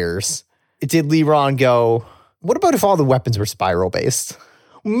 7 years did Leron go, what about if all the weapons were spiral based?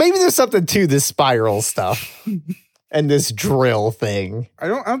 Maybe there's something to this spiral stuff and this drill thing. I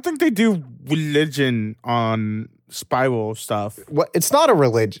don't think they do religion on spiral stuff. What? It's not a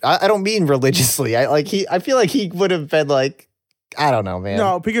religion. I don't mean religiously. I feel like he would have been like, I don't know, man.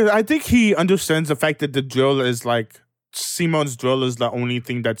 No, because I think he understands the fact that the drill is like Simon's drill is the only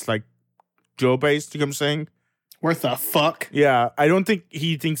thing that's like drill based. You know what I'm saying? Worth the fuck? Yeah, I don't think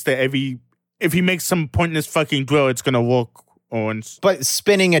he thinks that if he makes some pointless fucking drill, it's gonna work. Owens. But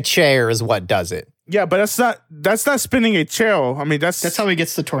spinning a chair is what does it. Yeah, but that's not spinning a chair. I mean, that's how he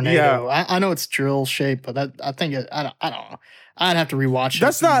gets the tornado. Yeah. I know it's drill shape, but I think I don't know. I'd have to rewatch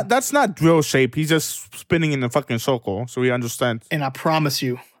it. That's not drill shape. He's just spinning in a fucking circle, so he understands. And I promise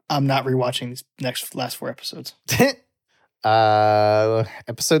you, I'm not rewatching these last 4 episodes.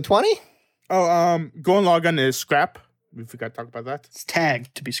 Episode 20? Oh, Gurren Lagann is scrap. We forgot to talk about that. It's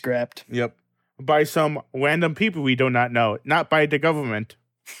tagged to be scrapped. Yep. By some random people we do not know, not by the government.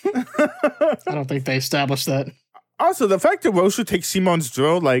 I don't think they established that. Also, the fact that Rosu takes Simon's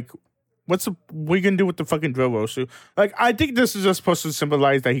drill, like, what are you gonna do with the fucking drill, Rosu? Like, I think this is just supposed to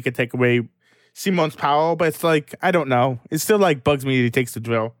symbolize that he could take away Simon's power, but it's like, I don't know. It still like bugs me that he takes the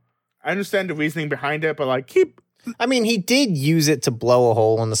drill. I understand the reasoning behind it, but like, I mean, he did use it to blow a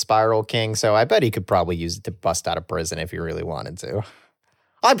hole in the Spiral King, so I bet he could probably use it to bust out of prison if he really wanted to.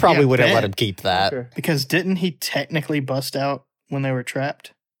 I probably Yeah, wouldn't bet. let him keep that. Okay. Because didn't he technically bust out when they were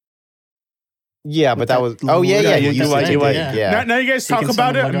trapped? Yeah, With but that that was. Oh yeah, little- yeah. with You that like thing, it, like yeah. yeah. Now you guys He talk can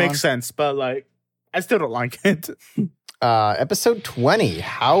about it, summon it Lagann. makes sense, but like, I still don't like it. Episode 20.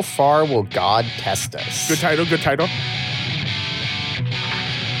 How far will God test us? Good title, good title.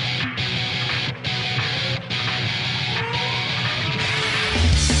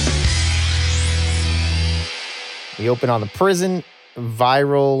 We open on the prison.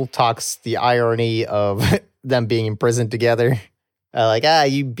 Viral talks the irony of them being in prison together.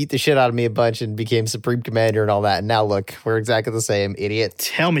 You beat the shit out of me a bunch and became Supreme Commander and all that. And now look, we're exactly the same, idiot.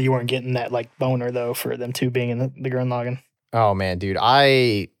 Tell me you weren't getting that like boner though for them two being in the Gurren Lagann. Oh man, dude,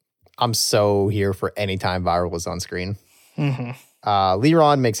 I'm so here for any time Viral was on screen. Mm-hmm.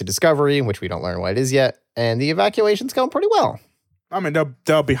 Leron makes a discovery in which we don't learn what it is yet, and the evacuation's going pretty well. I mean,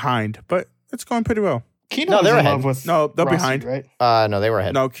 they're behind, but it's going pretty well. Kino No, they're was in ahead. love with No, they're Rossi, behind. right? No, they were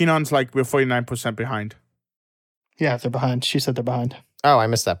ahead. No, Kenon's like we're 49% behind. Yeah, they're behind. She said they're behind. Oh, I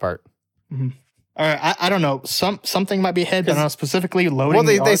missed that part. All right, I don't know. Something might be ahead, but not specifically loading. Well,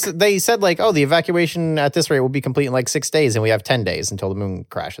 the arc. they said like, oh, the evacuation at this rate will be complete in like 6 days, and we have 10 days until the moon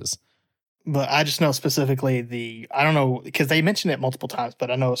crashes. But I just know specifically I don't know, because they mentioned it multiple times,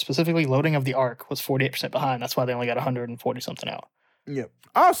 but I know specifically loading of the arc was 48% behind. That's why they only got 140 something out. Yep.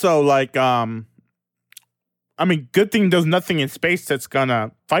 Also, like, I mean, good thing there's nothing in space that's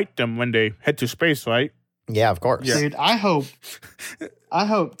gonna fight them when they head to space, right? Yeah, of course. Yeah. Dude, I hope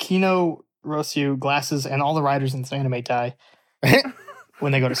Kino, Rosu, Glasses, and all the writers in this anime die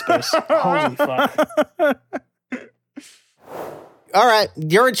when they go to space. Holy fuck. All right,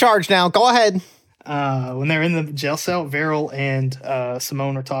 you're in charge now. Go ahead. When they're in the jail cell, Viral and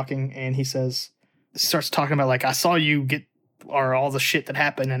Simone are talking, and he starts talking about like, I saw you get or all the shit that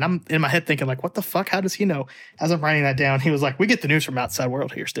happened, and I'm in my head thinking like, what the fuck? How does he know? As I'm writing that down, he was like, we get the news from outside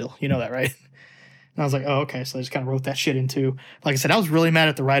world here still. You know that, right? And I was like, oh, okay. So I just kind of wrote that shit into. Like I said, I was really mad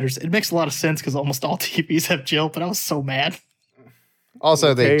at the writers. It makes a lot of sense because almost all TVs have Jill, but I was so mad.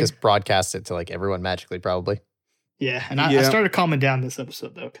 Also, they Okay. just broadcast it to like everyone magically, probably. Yeah, and I started calming down this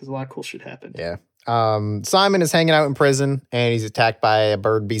episode though because a lot of cool shit happened. Yeah. Simon is hanging out in prison and he's attacked by a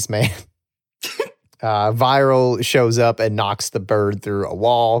bird beast man. Viral shows up and knocks the bird through a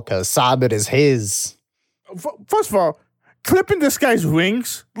wall because Simon is his. First of all, clipping this guy's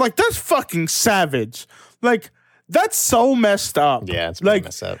wings, like, that's fucking savage. Like, that's so messed up. Yeah, it's pretty like,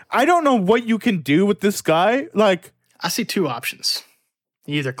 messed up. I don't know what you can do with this guy. Like, I see two options.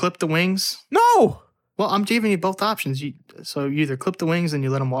 You either clip the wings. no. Well, I'm giving you both options. So you either clip the wings and you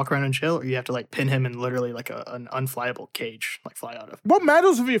let him walk around in jail, or you have to like pin him in literally like an unflyable cage, like fly out of. What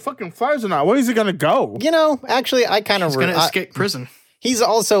matters if he fucking flies or not? Where is he gonna go? You know, actually, I kind of... He's gonna escape prison. He's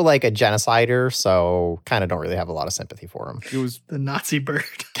also like a genocider, so kind of don't really have a lot of sympathy for him. He was The Nazi bird.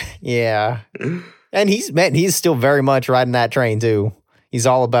 Yeah. And he's still very much riding that train too. He's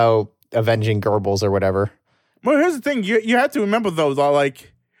all about avenging Goebbels or whatever. Well, here's the thing. You have to remember, though, that,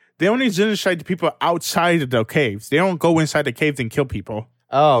 like, they only genocide the people outside of the caves. They don't go inside the caves and kill people.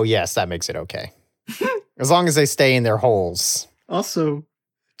 Oh, yes, that makes it okay. As long as they stay in their holes. Also,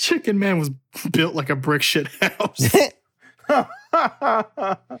 Chicken Man was built like a brick shit house.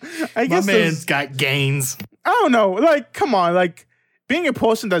 I My guess man's got gains. I don't know. Like, come on. Like, being a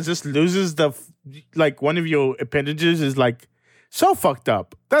person that just loses like, one of your appendages is, like, so fucked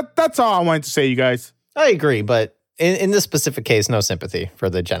up. That's all I wanted to say, you guys. I agree, but in this specific case, no sympathy for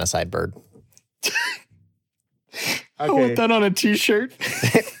the genocide bird. I want that on a t-shirt.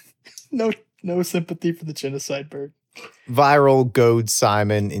 No sympathy for the genocide bird. Viral goads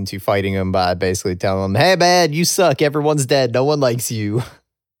Simon into fighting him by basically telling him, hey, man, you suck. Everyone's dead. No one likes you.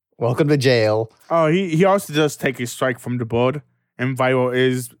 Welcome to jail. Oh, he also does take a strike from the bird, and Viral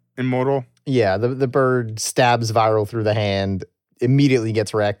is immortal. Yeah, the bird stabs Viral through the hand, immediately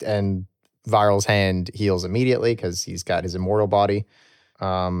gets wrecked, and Viral's hand heals immediately because he's got his immortal body.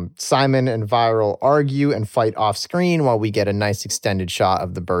 Simon and Viral argue and fight off screen while we get a nice extended shot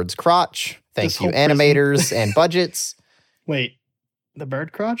of the bird's crotch. Thank This you, whole prison- animators and budgets. Wait, the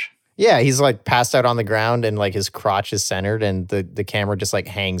bird crotch? Yeah, he's like passed out on the ground and like his crotch is centered and the camera just like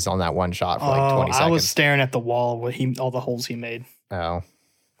hangs on that one shot for like 20 seconds. I was staring at the wall with all the holes he made. Oh,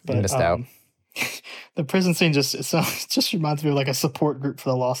 But missed out. The prison scene just reminds me of like a support group for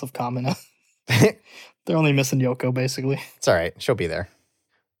the loss of Kamina. They're only missing Yoko, basically. It's all right. She'll be there.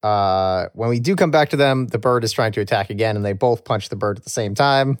 When we do come back to them, the bird is trying to attack again, and they both punch the bird at the same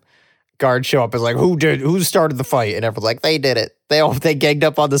time. Guards show up as like, who started the fight? And everyone's like, they did it. They ganged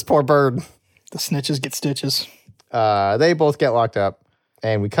up on this poor bird. The snitches get stitches. They both get locked up,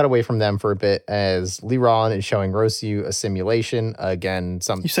 and we cut away from them for a bit as Liron is showing Rosu a simulation. Again,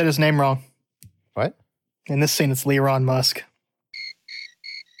 You said his name wrong. What? In this scene, it's Liron Musk.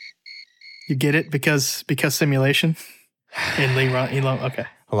 You get it? Because simulation? In Liron, okay.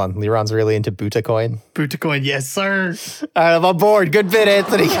 Hold on. Liron's really into Butacoin. Butacoin, yes, sir. All right, I'm on board. Good bit,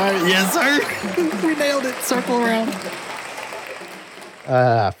 Anthony. All right, yes, sir. We nailed it. Circle around.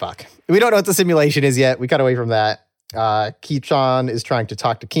 Fuck. We don't know what the simulation is yet. We cut away from that. Keetron is trying to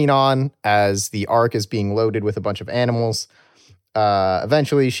talk to Keenon as the Ark is being loaded with a bunch of animals.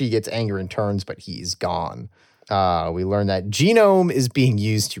 Eventually, she gets angry and turns, but he's gone. We learn that Genome is being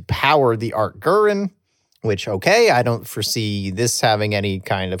used to power the Ark Gurren, which, okay, I don't foresee this having any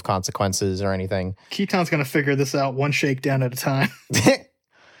kind of consequences or anything. Keaton's going to figure this out one shakedown at a time.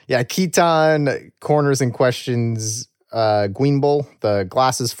 Yeah, Keaton corners and questions Gwynbull, the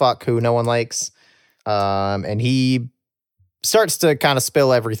glasses fuck who no one likes. And he starts to kind of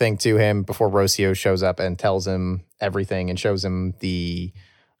spill everything to him before Rocio shows up and tells him everything and shows him the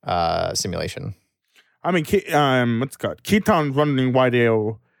simulation. I mean, what's it called? Keaton's wondering why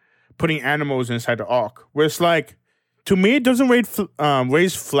they're putting animals inside the Ark. Where it's like, to me, it doesn't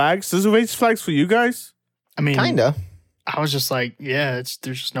raise flags. Does it raise flags for you guys? I mean, Kinda. I was just like, yeah, there's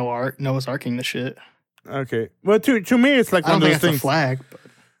just Noah's arcing the shit. Okay. Well, to me, it's like I one don't of think those it's a things. flag. But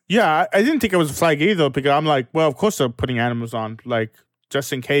Yeah, I didn't think it was a flag either because I'm like, well, of course they're putting animals on, like,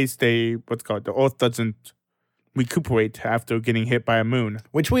 just in case the Earth doesn't recuperate after getting hit by a moon.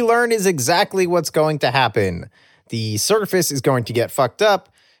 Which we learn is exactly what's going to happen. The surface is going to get fucked up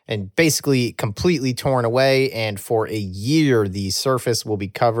and basically completely torn away. And for a year, the surface will be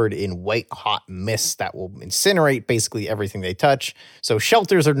covered in white hot mist that will incinerate basically everything they touch. So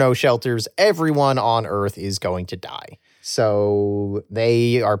shelters or no shelters, everyone on Earth is going to die. So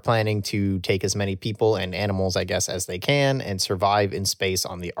they are planning to take as many people and animals, I guess, as they can and survive in space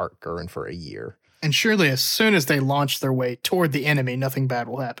on the Ark Gurren for a year. And surely, as soon as they launch their way toward the enemy, nothing bad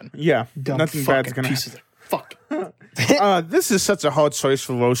will happen. Yeah, Dumb nothing bad's fucking gonna pieces happen. of fuck. This is such a hard choice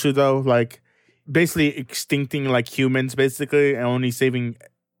for Roshu, though. Like, basically extincting like humans, basically, and only saving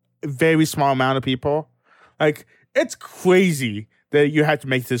a very small amount of people. Like, it's crazy that you had to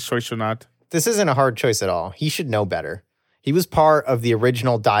make this choice or not. This isn't a hard choice at all. He should know better. He was part of the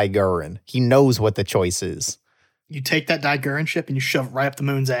original Dai-Gurren. He knows what the choice is. You take that Dai-Gurren ship and you shove it right up the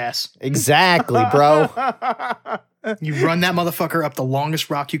moon's ass. Exactly, bro. You run that motherfucker up the longest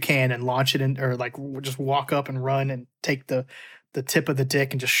rock you can and launch it in, or like just walk up and run and take the tip of the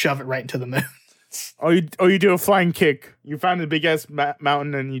dick and just shove it right into the moon. Or you do a flying kick. You find a big ass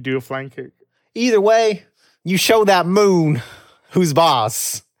mountain and you do a flying kick. Either way, you show that moon who's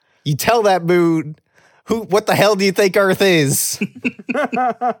boss. You tell that moon what the hell do you think Earth is?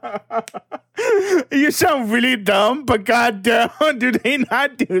 You sound really dumb, but goddamn, do they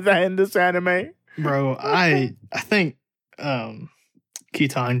not do that in this anime? Bro, I think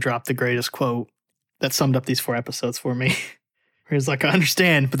Kitan dropped the greatest quote that summed up these 4 episodes for me. Where he's like, I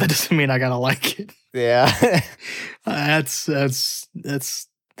understand, but that doesn't mean I gotta like it. Yeah. That's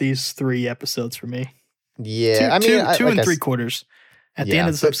these 3 episodes for me. Yeah. Two I and 3/4. At the Yeah, end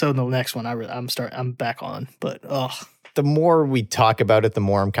of this but- episode and the next one, I'm back on. But the more we talk about it, the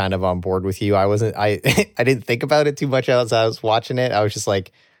more I'm kind of on board with you. I didn't think about it too much as I was watching it. I was just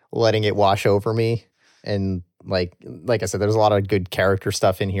like letting it wash over me. And like I said, there's a lot of good character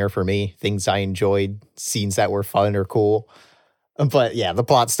stuff in here for me. Things I enjoyed, scenes that were fun or cool. But yeah, the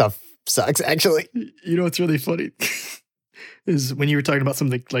plot stuff sucks actually. you know what's really funny is when you were talking about some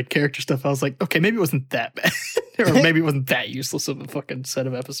of the like character stuff, I was like, okay, maybe it wasn't that bad. Or maybe it wasn't that useless of a fucking set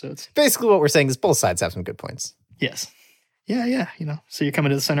of episodes. Basically what we're saying is both sides have some good points. Yes. Yeah, So you're coming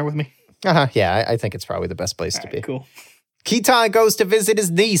to the center with me? Uh-huh. Yeah, I think it's probably the best place to All be. right, cool. Kitan goes to visit his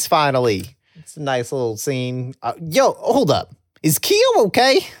niece finally. It's a nice little scene. Yo, hold up. Is Kyo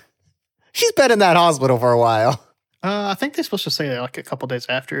okay? She's been in that hospital for a while. I think they're supposed to say like a couple days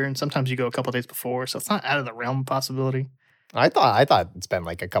after, and sometimes you go a couple days before, so it's not out of the realm of possibility. I thought it's been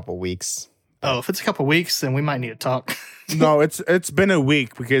like a couple weeks. Oh, if it's a couple weeks, then we might need to talk. No, it's been a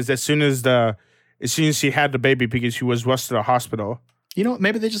week because as soon as she had the baby, because she was rushed to the hospital. You know what?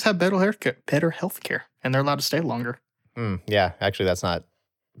 Maybe they just have better health care, and they're allowed to stay longer. Yeah, actually, that's not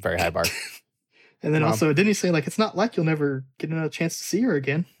very high bar. And then also, didn't he say like it's not like you'll never get another chance to see her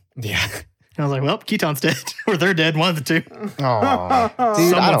again? Yeah. And I was like, well, Kitan's dead, or they're dead, one of the two. Aw, dude, I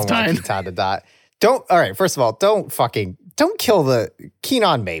Someone's don't dying. want Kitan to die. All right, first of all, don't kill the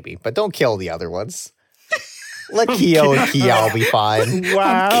Keenan maybe, but don't kill the other ones. Let Kyo and Kiao be fine.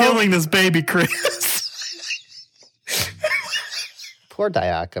 Wow. I'm killing this baby, Chris. Poor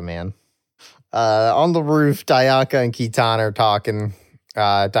Dayaka, man. On the roof, Dayaka and Kitan are talking.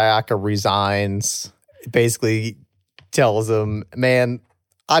 Dayaka resigns. Basically tells him, man,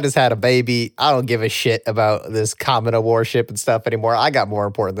 I just had a baby. I don't give a shit about this Kamina warship and stuff anymore. I got more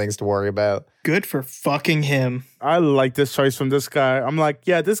important things to worry about. Good for fucking him. I like this choice from this guy. I'm like,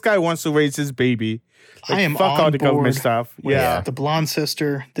 yeah, this guy wants to raise his baby. Like, I am fuck on all the government board stuff. with Yeah. the blonde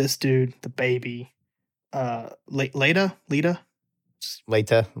sister, this dude, the baby, Leta, Late.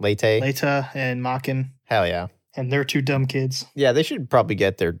 and Makin, Hell yeah. and they're 2 dumb kids. Yeah, they should probably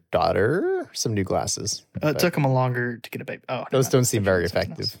get their daughter some new glasses. It took them longer to get a baby. Oh, Those never don't mind. seem They're very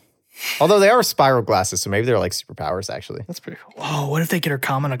something effective. else. Although they are spiral glasses, so maybe they're like superpowers, actually. That's pretty cool. Oh, what if they get her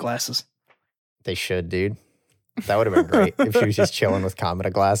Kamina glasses? They should, dude. That would have been great if she was just chilling with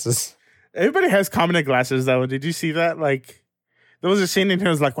Kamina glasses. Everybody has Kamina glasses, though. Did you see that? Like, there was a scene in here.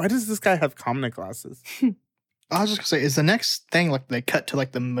 I was like, why does this guy have Kamina glasses? I was just gonna say, is the next thing like they cut to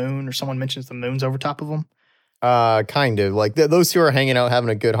like the moon, or someone mentions the moon's over top of them? Kind of. Like those two are hanging out, having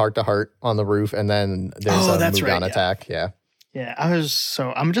a good heart-to-heart on the roof, and then there's a that's Mugan right, yeah. attack. Yeah. Yeah,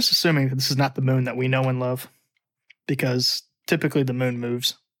 I'm just assuming that this is not the moon that we know and love, because typically the moon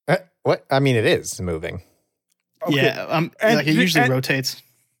moves. What? I mean, it is moving. Okay. Yeah, And- like it usually and- rotates.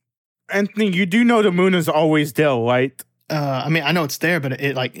 Anthony, you do know the moon is always there, right? I mean, I know it's there, but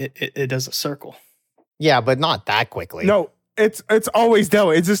it does a circle. Yeah, but not that quickly. No, it's always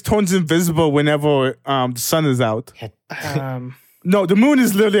there. It just turns invisible whenever the sun is out. No, the moon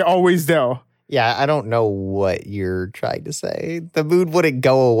is literally always there. Yeah, I don't know what you're trying to say. The moon wouldn't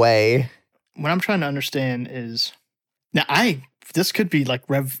go away. What I'm trying to understand is now this could be like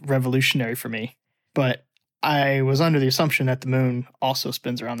revolutionary for me, but I was under the assumption that the moon also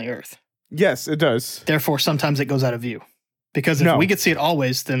spins around the Earth. Yes, it does. Therefore, sometimes it goes out of view. Because if No. we could see it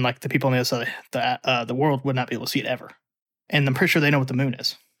always, then like the people on the other side of the world would not be able to see it ever. And I'm pretty sure they know what the moon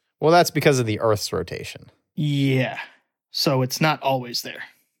is. Well, that's because of the Earth's rotation. Yeah. So it's not always there.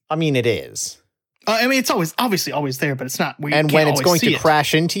 I mean, it is. I mean, it's obviously always there, but it's not. And when it's going to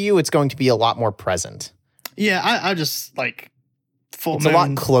crash into you, it's going to be a lot more present. Yeah, I just like full It's moon. a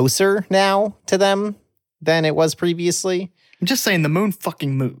lot closer now to them than it was previously. I'm just saying the moon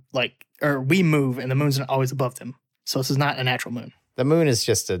fucking move, or we move, and the moon's not always above them. So this is not a natural moon. The moon is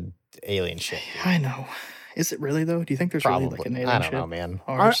just an alien ship. I know. Is it really though? Do you think there's Probably. really like an alien I don't ship? know, man.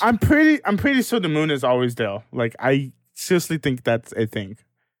 I'm pretty sure the moon is always there. Like I seriously think that's a thing.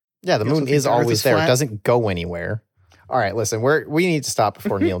 Yeah, the You also moon think is the Earth always is there. It flat? doesn't go anywhere. All right, listen, we need to stop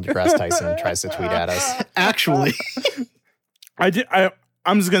before Neil deGrasse Tyson tries to tweet at us. Actually,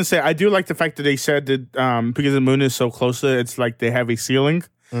 I'm just gonna say I do like the fact that they said that because the moon is so close to it, it's like they have a ceiling.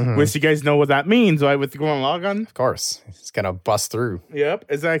 Mhm. Which you guys know what that means, right? With the Gurren Lagann. Of course, it's gonna bust through. Yep,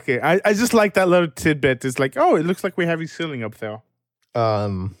 exactly. I just like that little tidbit. It's like, oh, it looks like we have a ceiling up there.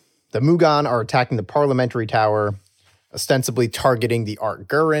 The Mugan are attacking the parliamentary tower, ostensibly targeting the Art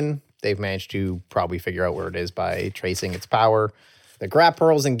Gurren. They've managed to probably figure out where it is by tracing its power. The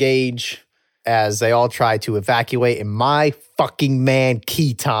Grappearls engage as they all try to evacuate, and my fucking man,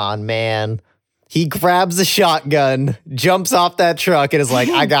 Keaton, man. He grabs a shotgun, jumps off that truck, and is like,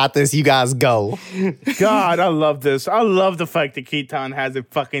 I got this, you guys go. God, I love this. I love the fact that Keaton has a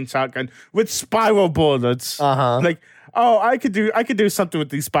fucking shotgun with spiral bullets. Uh-huh. Like, oh, I could do something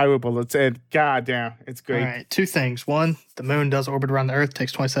with these spiral bullets, and goddamn, it's great. all right. Two things. One, the moon does orbit around the Earth,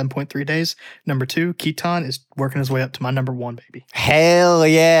 takes 27.3 days. Number two, Keaton is working his way up to my number one, baby. Hell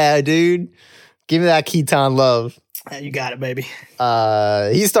yeah, dude. Give me that Keaton love. You got it, baby.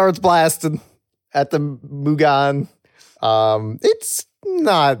 He starts blasting at the Mugan. It's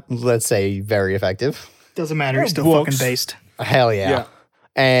not, let's say, very effective. Doesn't matter. He's still Works. fucking based. Hell yeah. Yeah.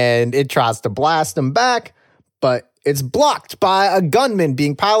 And it tries to blast him back, but it's blocked by a gunman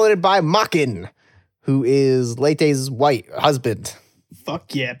being piloted by Makin, who is Leite's white husband.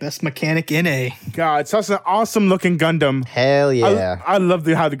 Fuck yeah. Best mechanic in A. God, it's such an awesome looking Gundam. Hell yeah. I love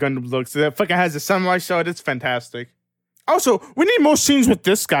how the Gundam looks. It fucking has a samurai sword. It's fantastic. Also, we need more scenes with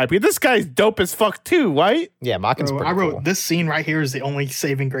this guy, because this guy's dope as fuck too, right? Yeah, Makin's Bro, pretty I wrote cool. this scene right here is the only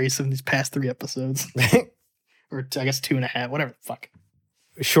saving grace of these past 3 episodes. Or I guess 2.5, whatever the fuck.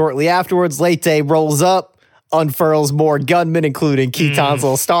 Shortly afterwards, Leite rolls up, unfurls more gunmen, including Keaton's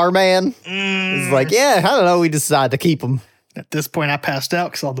little Starman. He's like, yeah, I don't know, we decided to keep him. At this point, I passed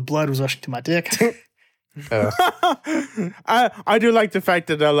out because all the blood was rushing to my dick. I do like the fact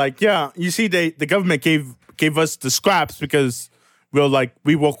that they're like, yeah, you see, the government gave us the scraps because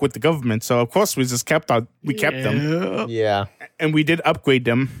we work with the government, so of course we just kept them, Yeah. and we did upgrade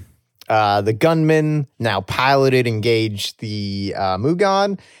them. The gunmen now piloted engage the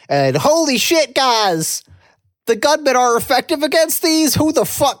Mugan, and holy shit, guys! The gunmen are effective against these? Who the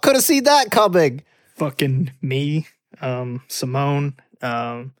fuck could have seen that coming? Fucking me, Simone,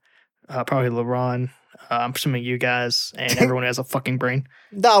 probably LeBron. I'm assuming you guys and everyone has a fucking brain.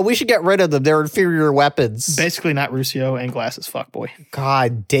 No, we should get rid of them. They're inferior weapons. Basically, not Ruscio and Glasses fuckboy.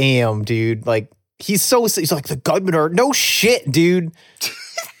 God damn, dude. Like, he's like, the gunmen are, no shit, dude.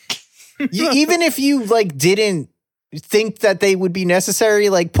 Even if you, like, didn't think that they would be necessary,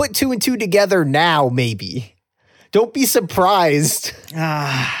 like, put 2 and 2 together now, maybe. Don't be surprised.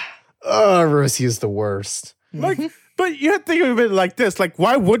 Russia's the worst. Like, but you have to think of it like this: like,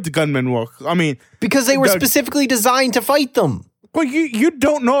 why would the gunmen work? I mean, Because they were specifically designed to fight them. well, you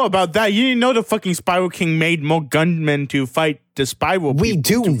don't know about that. You didn't know the fucking Spiral King made more gunmen to fight the Spiral. We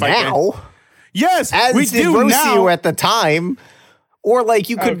do to fight them. now. Yes, As we did do Rocio now. at the time. Or like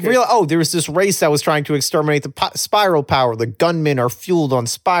you could Okay. realize, there was this race that was trying to exterminate the spiral power. The gunmen are fueled on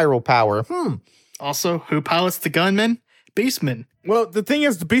spiral power. Also, who pilots the gunman? Beastman. Well, the thing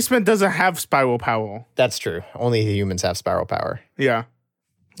is, the Beastman doesn't have spiral power. That's true. Only the humans have spiral power. Yeah.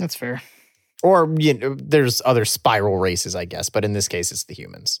 That's fair. Or there's other spiral races, I guess, but in this case, it's the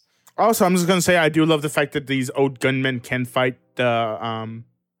humans. Also, I'm just gonna say I do love the fact that these old gunmen can fight the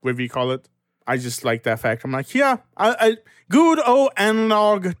whatever you call it. I just like that fact. I'm like, yeah, I good old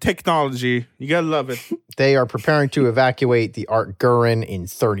analog technology. You gotta love it. They are preparing to evacuate the Art Gurren in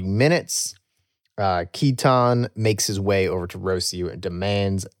 30 minutes. Keaton makes his way over to Rocio and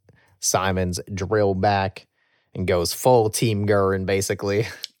demands Simon's drill back and goes full Team Gurren, basically.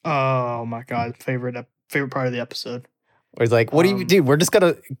 Oh my god, favorite part of the episode. He's like, what do you do? We're just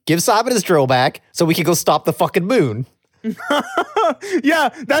going to give Simon his drill back so we can go stop the fucking moon. Yeah,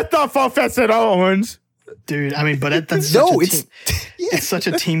 that's not far-fetched at all, Orange. Dude, I mean, but that's No, such a it's... it's such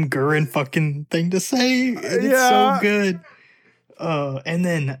a Team Gurren fucking thing to say. And it's Yeah. so good. And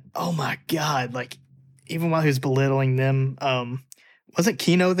then, oh my god, like, even while he was belittling them, wasn't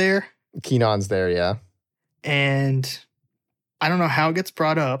Kino there? Kenon's there, yeah. And I don't know how it gets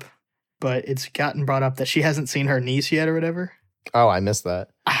brought up, but it's gotten brought up that she hasn't seen her niece yet or whatever. Oh, I missed that.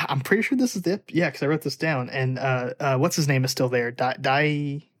 I'm pretty sure this is the because I wrote this down. And what's his name is still there.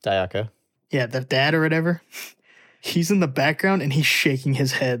 Dayaka. Yeah, the dad or whatever. He's in the background and he's shaking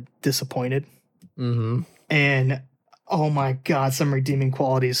his head, disappointed. Mm-hmm. And oh my God, some redeeming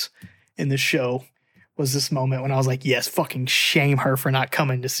qualities in the show was this moment when I was like, yes, fucking shame her for not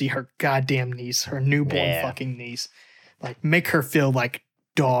coming to see her goddamn niece, her newborn fucking niece. Like, make her feel like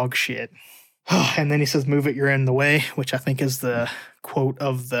dog shit. And then he says, move it, you're in the way, which I think is the quote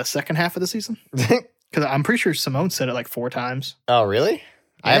of the second half of the season. Because I'm pretty sure Simone said it like 4 times. Oh, really?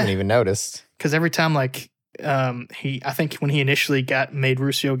 I haven't even noticed. Because every time, like, I think when he initially made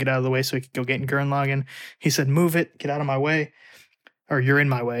Ruscio get out of the way so he could go get in Gurren Lagann, he said, move it, get out of my way, or you're in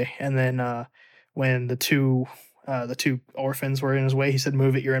my way. And then when the two orphans were in his way, he said,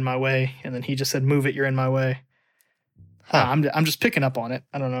 move it, you're in my way. And then he just said, move it, you're in my way. Huh. I'm just picking up on it.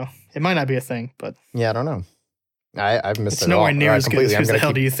 I don't know. It might not be a thing, but yeah, I don't know. I've missed it. It's nowhere near as good as who the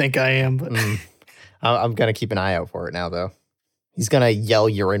hell do you think I am? But I'm gonna keep an eye out for it now, though. He's gonna yell,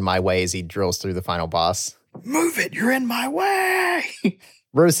 "You're in my way" as he drills through the final boss. Move it! You're in my way.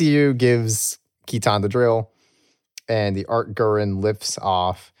 Rossiu gives Kitan the drill, and the Art Gurren lifts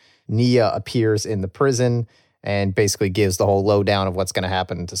off. Nia appears in the prison and basically gives the whole lowdown of what's going to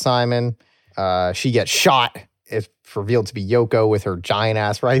happen to Simon. She gets shot. It's revealed to be Yoko with her giant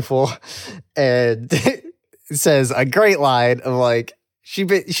ass rifle, and says a great line of like she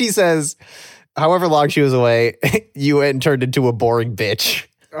says, however long she was away, you went and turned into a boring bitch.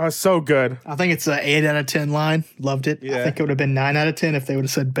 Oh, so good. I think it's an 8 out of 10 line. Loved it. Yeah. I think it would have been 9 out of 10 if they would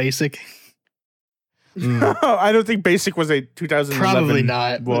have said basic. I don't think basic was a 2011. Probably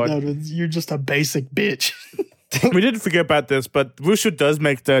not. But no, you're just a basic bitch. we didn't forget about this, but Ruscio does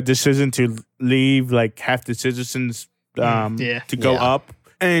make the decision to leave like half the citizens to go up.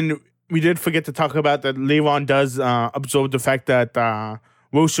 And we did forget to talk about that Levon does absorb the fact that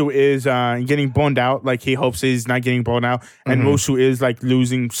Ruscio is getting burned out. Like he hopes he's not getting burned out. And Ruscio is like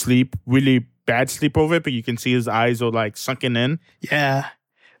losing sleep, really bad sleep over it, but you can see his eyes are like sunken in. Yeah.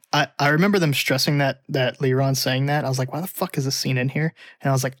 I remember them stressing that Leron saying that. I was like, why the fuck is this scene in here? And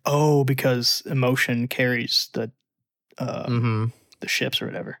I was like, oh, because emotion carries the ships or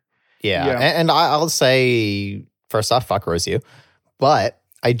whatever. Yeah. And I'll say, first off, fuck Rossiu. But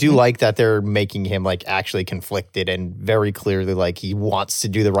I do like that they're making him like actually conflicted and very clearly like he wants to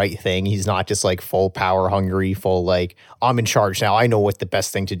do the right thing. He's not just like full power hungry, full like, I'm in charge now. I know what the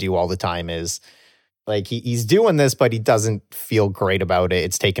best thing to do all the time is. Like he's doing this, but he doesn't feel great about it.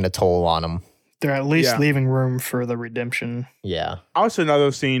 It's taking a toll on him. They're at least leaving room for the redemption. Yeah. Also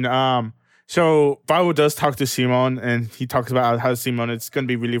another scene. So Varo does talk to Simon, and he talks about how Simon, it's going to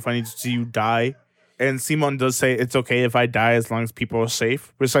be really funny to see you die. And Simon does say it's okay if I die as long as people are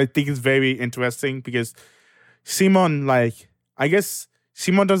safe, which I think is very interesting because Simon, like, I guess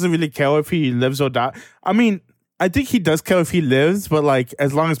Simon doesn't really care if he lives or dies. I mean, I think he does care if he lives, but like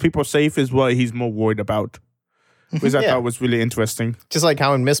as long as people are safe is what he's more worried about, which I thought was really interesting. Just like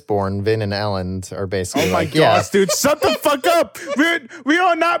how in Mistborn, Vin and Ellen are basically oh my gosh, dude, shut the fuck up. We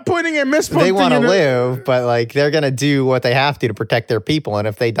are not putting in Mistborn. They want to live, but like they're going to do what they have to protect their people. And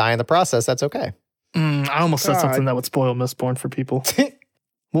if they die in the process, that's okay. I almost said something that would spoil Mistborn for people.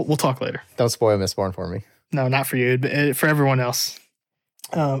 We'll talk later. Don't spoil Mistborn for me. No, not for you, but for everyone else.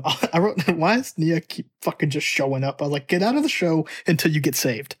 I wrote, why is Nia keep fucking just showing up? I was like, get out of the show until you get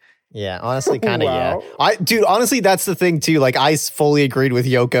saved. Yeah, honestly, kind of, Dude, honestly, that's the thing, too. Like, I fully agreed with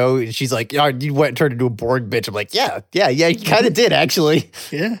Yoko. She's like, you went and turned into a boring bitch. I'm like, yeah, you kind of did, actually.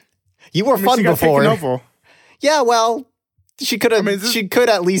 Yeah. You were fun before. Yeah, well, she could have, she could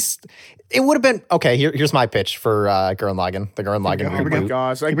at least, it would have been, okay, here's my pitch for Gurren Lagann, the Gurren Lagann reboot. Oh my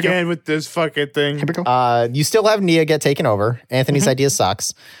gosh, again with this fucking thing. Here we go. You still have Nia get taken over. Anthony's idea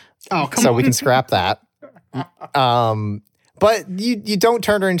sucks. Oh, come on. So we can scrap that. But you don't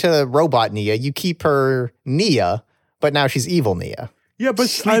turn her into robot Nia. You keep her Nia, but now she's evil Nia. Yeah, but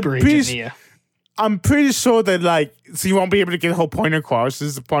I'm pretty sure that like so you won't be able to get the whole point across. This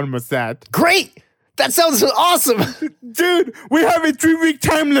is the problem with that. Great! That sounds awesome! Dude, we have a 3-week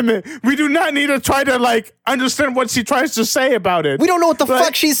time limit. We do not need to try to like understand what she tries to say about it. We don't know what the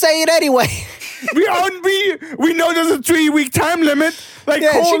fuck she's saying anyway. we know there's a 3-week time limit. Like,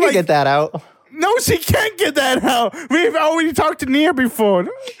 yeah, she can get that out. No, she can't get that out. We've already talked to Nia before.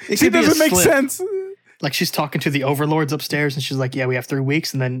 She doesn't make sense. Like she's talking to the overlords upstairs, and she's like, "Yeah, we have 3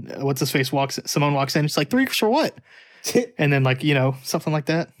 weeks." And then what's his face Simone walks in. She's like, 3 weeks for what? And then like something like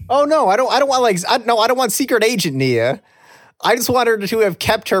that. Oh no, I don't want I don't want secret agent Nia. I just want her to have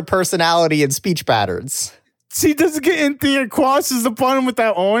kept her personality and speech patterns. She doesn't get anything across. Is the problem with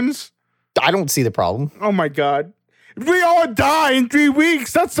that orange? I don't see the problem. Oh my god. We all die in 3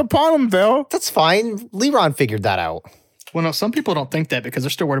 weeks. That's the problem, Bill. That's fine. Leron figured that out. Well, no, some people don't think that because they're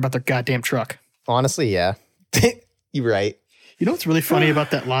still worried about their goddamn truck. Honestly, yeah. You're right. You know what's really funny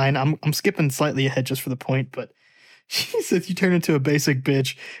about that line? I'm skipping slightly ahead just for the point, but she says you turn into a basic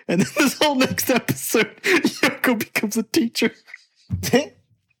bitch, and then this whole next episode, Yoko becomes a teacher.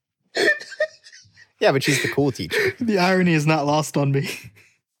 Yeah, but she's the cool teacher. The irony is not lost on me.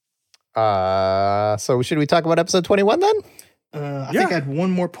 So should we talk about episode 21 then? I think I had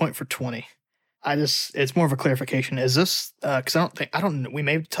one more point for 20. It's more of a clarification. Is this, because we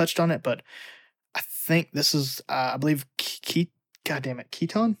may have touched on it, but I think this is, I believe, Keaton?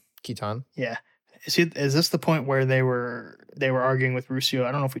 Keaton. Yeah. Is this the point where they were arguing with Ruscio?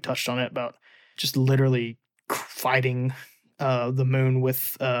 I don't know if we touched on it about just literally fighting the moon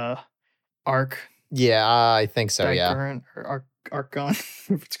with Arc. Yeah, I think so, yeah. Or Archon.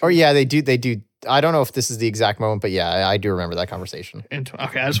 Oh, yeah, they do. I don't know if this is the exact moment, but yeah, I do remember that conversation.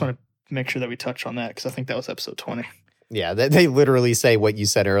 Okay, I just want to make sure that we touch on that because I think that was episode 20. Yeah, they literally say what you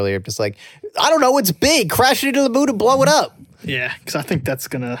said earlier, just like, I don't know, it's big, crash it into the moon and blow it up. Yeah, because I think that's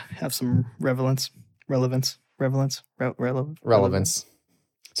going to have some relevance.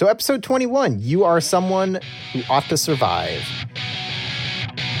 So episode 21, you are someone who ought to survive.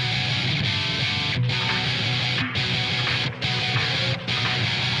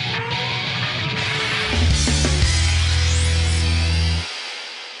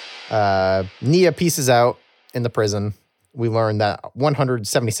 Nia pieces out in the prison. We learn that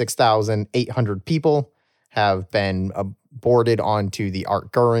 176,800 people have been boarded onto the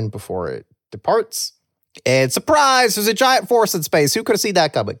Ark Gurren before it departs. And surprise, there's a giant force in space. Who could have seen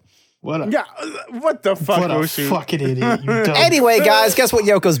that coming? What the fuck? What a fucking idiot, you dumb. Anyway, guys, guess what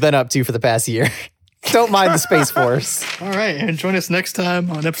Yoko's been up to for the past year? Don't mind the Space Force. All right, and join us next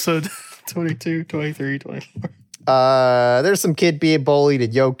time on episode 22, 23, 24. There's some kid being bullied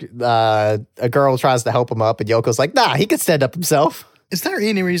and a girl tries to help him up and Yoko's like, nah, he can stand up himself. Is there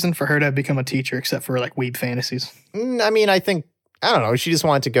any reason for her to become a teacher except for like weeb fantasies? I mean, I don't know. She just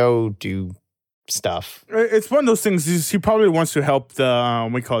wanted to go do stuff. It's one of those things. She probably wants to help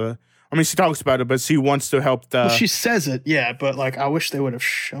she talks about it, but she wants to help the... Well, she says it, yeah, but like I wish they would have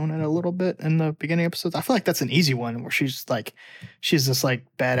shown it a little bit in the beginning episodes. I feel like that's an easy one where she's this like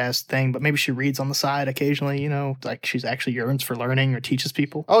badass thing, but maybe she reads on the side occasionally, like she's actually yearns for learning or teaches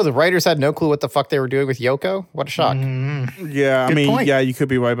people. Oh, the writers had no clue what the fuck they were doing with Yoko? What a shock. Yeah, Good point. Yeah, you could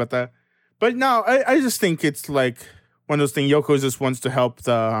be right about that. But no, I just think it's like one of those things. Yoko just wants to help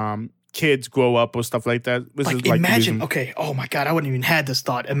the... kids grow up or stuff like that. Imagine, okay, oh my God, I wouldn't even had this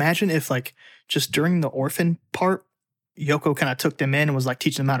thought. Imagine if like just during the orphan part, Yoko kind of took them in and was like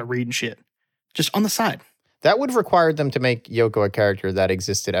teaching them how to read and shit. Just on the side. That would have required them to make Yoko a character that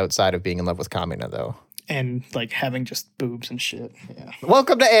existed outside of being in love with Kamina, though. And like having just boobs and shit. Yeah.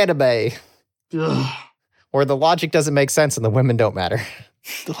 Welcome to anime. Ugh. Where the logic doesn't make sense and the women don't matter.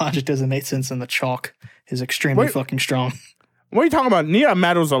 The logic doesn't make sense and the chalk is extremely fucking strong. What are you talking about? Nia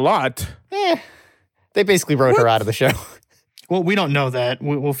matters a lot. They basically wrote her out of the show. Well, we don't know that.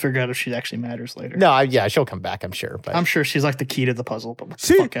 We'll figure out if she actually matters later. No, yeah, she'll come back, I'm sure. But I'm sure she's like the key to the puzzle. But what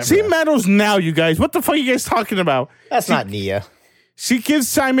the fuck ever. She matters now, you guys. What the fuck are you guys talking about? That's not Nia. She gives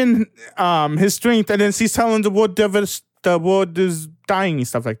Simon his strength, and then she's telling the world is dying and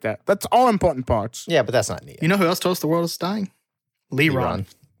stuff like that. That's all important parts. Yeah, but that's not Nia. You know who else told us the world is dying? Leron.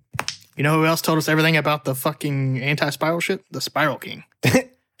 You know who else told us everything about the fucking anti-spiral shit? The Spiral King.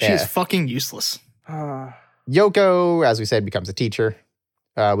 She is fucking useless. Yoko, as we said, becomes a teacher.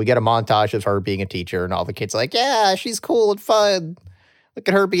 We get a montage of her being a teacher, and all the kids are like, yeah, she's cool and fun. Look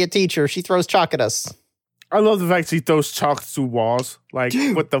at her be a teacher. She throws chalk at us. I love the fact she throws chalk through walls. Like,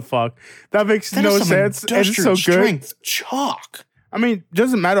 dude, what the fuck? That makes no sense. And it's so good. Chalk. I mean, it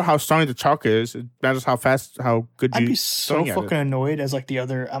doesn't matter how strong the chalk is. It matters how good I'd be so fucking annoyed as like the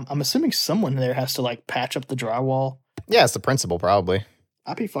other. I'm assuming someone there has to like patch up the drywall. Yeah, it's the principal probably.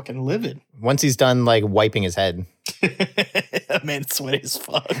 I'd be fucking livid. Once he's done like wiping his head. That man's sweaty as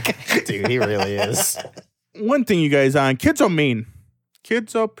fuck. Dude, he really is. One thing, you guys, kids are mean.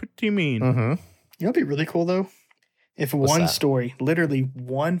 Kids are pretty mean. Mm-hmm. You know what'd be really cool though? If story, literally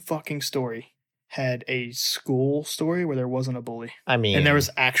one fucking story, had a school story where there wasn't a bully. I mean, and there was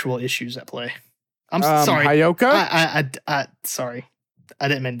actual issues at play. I'm sorry, Hayoka. I sorry, I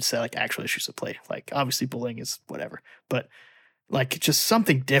didn't mean to say like actual issues at play. Like obviously bullying is whatever, but like just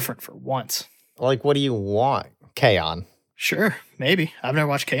something different for once. Like, what do you want? K-On. Sure, maybe. I've never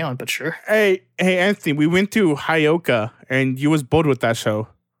watched K-On, but sure. Hey, Anthony, we went to Hayoka and you was bored with that show.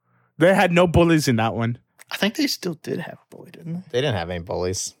 They had no bullies in that one. I think they still did have a bully, didn't they? They didn't have any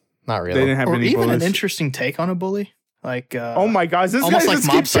bullies. Not They really. didn't have Or any even bullies. an interesting take on a bully. Like, Oh my gosh, this almost guy like just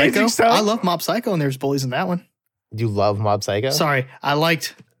Mob keeps changing Psycho. stuff. I love Mob Psycho, and there's bullies in that one. You love Mob Psycho? Sorry, I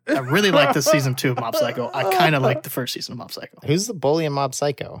really liked the season 2 of Mob Psycho. I kind of liked the first season of Mob Psycho. Who's the bully in Mob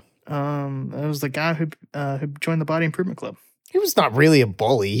Psycho? It was the guy who joined the Body Improvement Club. He was not really a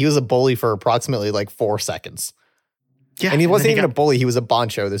bully. He was a bully for approximately like 4 seconds. Yeah, And he wasn't then even a got- bully. He was a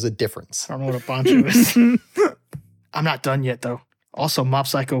boncho. There's a difference. I don't know what a boncho is. I'm not done yet, though. Also, Mob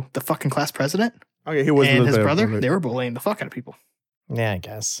Psycho, the fucking class president, Okay, he was a and little his bit brother, of a- they were bullying the fuck out of people Yeah, I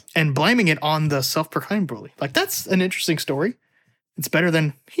guess. and blaming it on the self-proclaimed bully. Like, that's an interesting story. It's better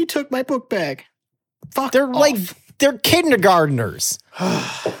than, he took my book bag. Fuck They're off. like, they're kindergartners.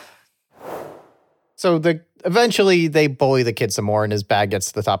 So eventually they bully the kid some more and his bag gets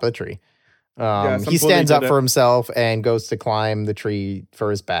to the top of the tree. some He bully stands did up it. for himself and goes to climb the tree for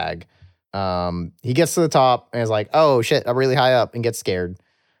his bag. He gets to the top and is like, oh shit, I'm really high up, and gets scared.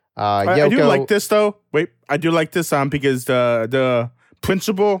 I do like this though. Wait, I do like this because the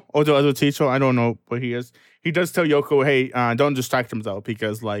principal or the other teacher, I don't know what he is. He does tell Yoko, hey, don't distract him though,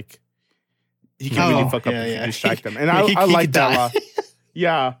 because like he can really fuck up if you distract him. And He I like could that a die. lot.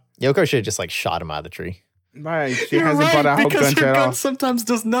 Yeah. Yoko should have just like shot him out of the tree. Right. She You're hasn't brought right, out her because guns her at gun all. sometimes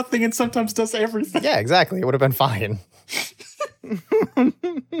does nothing and sometimes does everything. Yeah, exactly. It would have been fine.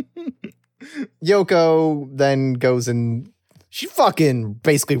 Yoko then goes and she fucking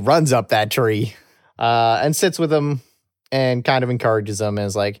basically runs up that tree and sits with him and kind of encourages him and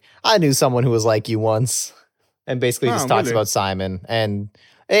is like, I knew someone who was like you once. And basically just talks really? about Simon. And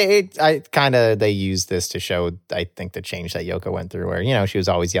they use this to show, I think, the change that Yoko went through where, you know, she was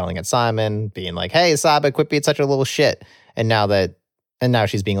always yelling at Simon, being like, hey, Saba, quit being such a little shit. And now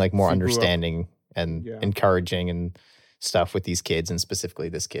she's being like more She grew up. understanding and Yeah. encouraging and stuff with these kids, and specifically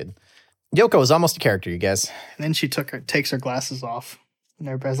this kid. Yoko is almost a character, you guys. And then she takes her glasses off, and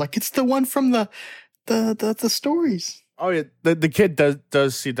everybody's like, "It's the one from the stories." Oh yeah, the kid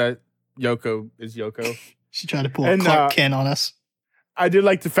does see that Yoko is Yoko. She tried to pull And, a Clark Kent on us. I do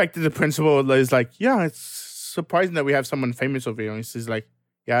like the fact that the principal is like, yeah, it's surprising that we have someone famous over here. And she's like,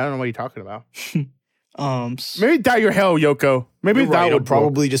 yeah, I don't know what you're talking about. Maybe dye your hair, Yoko. Maybe You're that right, would would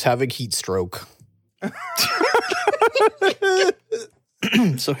probably just have a heat stroke.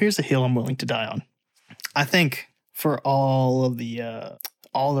 So here's a hill I'm willing to die on. I think for all the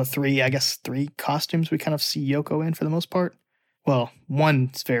three costumes we kind of see Yoko in for the most part. Well,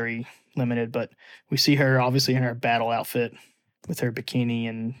 one's very limited, but we see her obviously in her battle outfit with her bikini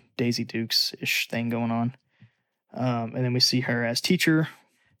and Daisy Dukes-ish thing going on. And then we see her as teacher,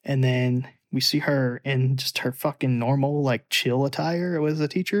 and then we see her in just her fucking normal, like, chill attire as a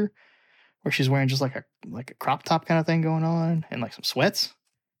teacher, where she's wearing just like a crop top kind of thing going on and like some sweats.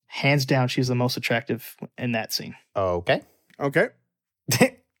 Hands down, she's the most attractive in that scene. Okay. Okay.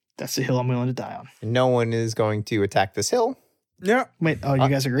 That's the hill I'm willing to die on. No one is going to attack this hill. Yeah. Wait, you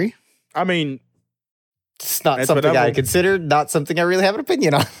guys agree? I mean, It's not It's something whatever. I considered, not something I really have an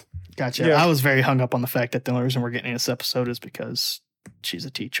opinion on. Gotcha. Yeah. I was very hung up on the fact that the only reason we're getting this episode is because she's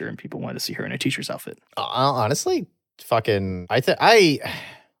a teacher and people wanted to see her in a teacher's outfit. Honestly, fucking, I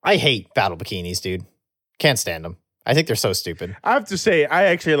hate battle bikinis, dude. Can't stand them. I think they're so stupid. I have to say, I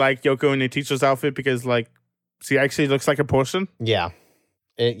actually like Yoko in the teacher's outfit because, like, she actually looks like a person. Yeah.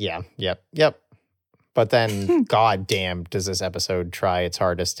 Yep. But then, goddamn, does this episode try its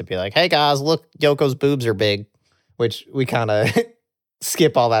hardest to be like, hey guys, look, Yoko's boobs are big, which we kind of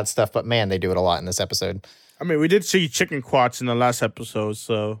skip all that stuff. But man, they do it a lot in this episode. I mean, we did see chicken quats in the last episode,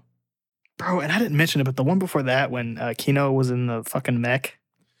 so. Bro, and I didn't mention it, but the one before that when Kino was in the fucking mech.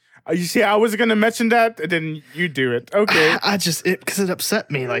 You see, I was going to mention that, and then you do it. Okay. Because it upset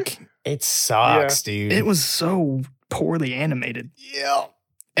me. Like, It sucks, dude. it was so poorly animated. yeah.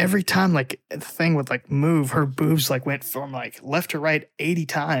 Every time, like, the thing would, like, move, her boobs, like, went from, like, left to right 80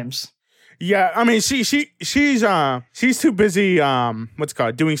 times. Yeah, I mean, she's too busy, what's it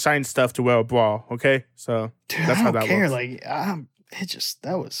called, doing science stuff to wear a bra, okay? So, Dude, that's I how don't that care. works. Like,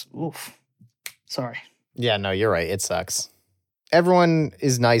 that was, oof. Sorry. Yeah, no, you're right. It sucks. Everyone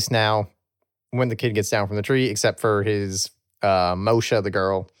is nice now when the kid gets down from the tree, except for his Moshe, the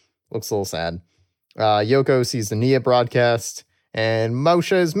girl. Looks a little sad. Yoko sees the Nia broadcast, and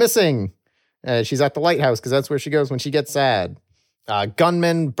Moshe is missing. She's at the lighthouse because that's where she goes when she gets sad.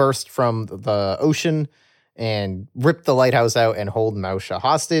 Gunmen burst from the ocean and rip the lighthouse out and hold Moshe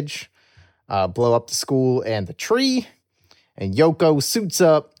hostage. Blow up the school and the tree. And Yoko suits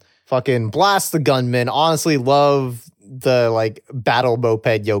up, fucking blasts the gunman. Honestly, love the like battle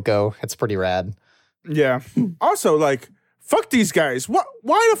moped Yoko. It's pretty rad. Yeah. Also, like, fuck these guys.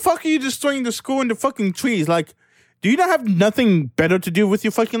 Why the fuck are you destroying the school and the fucking trees? Like, Do you not have nothing better to do with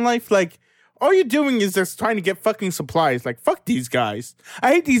your fucking life? Like, all you're doing is just trying to get fucking supplies. Like, fuck these guys.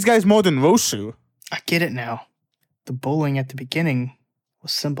 I hate these guys more than Rosu. I get it now. The bullying at the beginning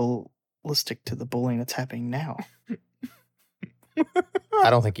was symbolistic to the bullying that's happening now. I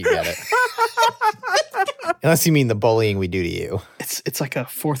don't think you get it. Unless you mean the bullying we do to you. It's like a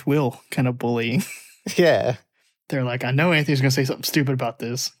fourth wheel kind of bullying. Yeah. They're like, I know Anthony's going to say something stupid about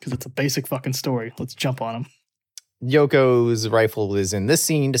this because it's a basic fucking story. Let's jump on him. Yoko's rifle is in this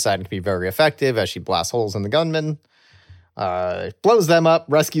scene, deciding to be very effective as she blasts holes in the gunmen. Blows them up,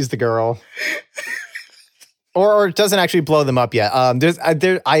 rescues the girl. Or it doesn't actually blow them up yet.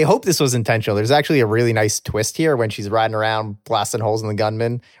 I hope this was intentional. There's actually a really nice twist here when she's riding around blasting holes in the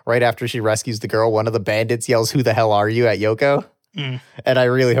gunman. Right after she rescues the girl, one of the bandits yells, "Who the hell are you?" at Yoko. And I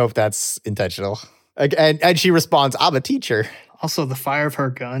really hope that's intentional. And she responds, "I'm a teacher." Also, the fire of her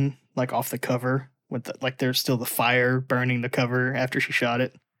gun, like off the cover, with there's still the fire burning the cover after she shot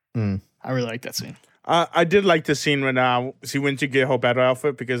it. I really like that scene. I did like the scene when she went to get her battle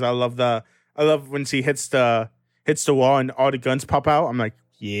outfit because I love when she hits the wall and all the guns pop out. I'm like,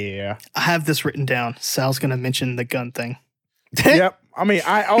 yeah. I have this written down. Sal's gonna mention the gun thing. Yep. I mean,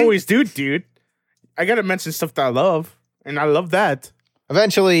 I always do, dude. I gotta mention stuff that I love, and I love that.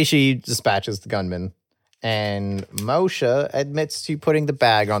 Eventually, she dispatches the gunman, and Moshe admits to putting the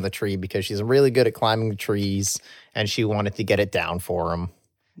bag on the tree because she's really good at climbing the trees, and she wanted to get it down for him.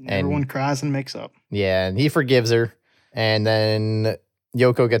 Everyone cries and makes up. Yeah, and he forgives her. And then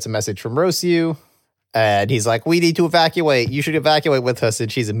Yoko gets a message from Rosu, and he's like, "We need to evacuate. You should evacuate with us." And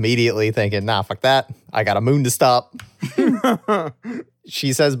she's immediately thinking, "Nah, fuck that. I got a moon to stop."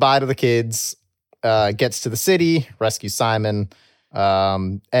 She says bye to the kids, gets to the city, rescues Simon.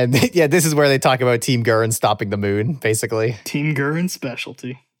 And yeah, this is where they talk about Team Gurren stopping the moon, basically. Team Gurren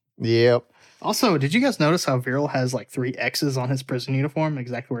specialty. Yep. Also, did you guys notice how Viral has like 3 X's on his prison uniform,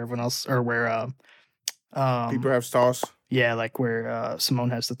 exactly where everyone else, or where people have stars. Yeah, like where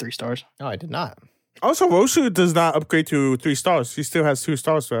Simone has the 3 stars. No, I did not. Also, Rosu does not upgrade to 3 stars. He still has 2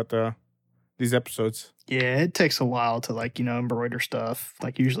 stars throughout these episodes. Yeah, it takes a while to embroider stuff.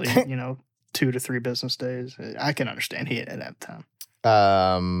 Like usually, 2 to 3 business days. I can understand he didn't have time.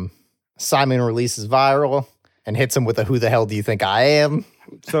 Simon releases Viral and hits him with a "Who the hell do you think I am?"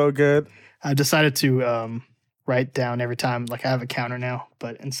 So good. I decided to write down every time, like I have a counter now,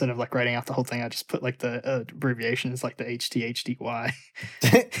 but instead of like writing out the whole thing, I just put like the abbreviations, like the HTHDY.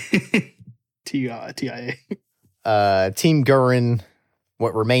 TIA. Team Gurren,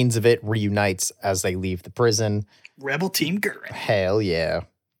 what remains of it, reunites as they leave the prison. Rebel Team Gurren. Hell yeah.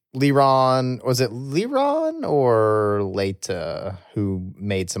 Liron, was it Liron or Leita who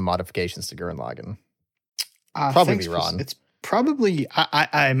made some modifications to Gurren Lagann? Probably Liron. It's probably,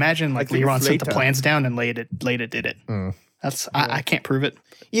 I imagine like Liron sent the plans down and Leita did it. That's I can't prove it.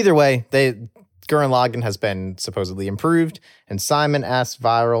 Either way, Gurren Lagann has been supposedly improved, and Simon asks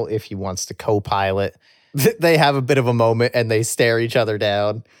Viral if he wants to co-pilot. They have a bit of a moment and they stare each other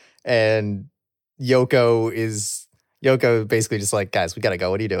down, and Yoko basically just like, "Guys, we gotta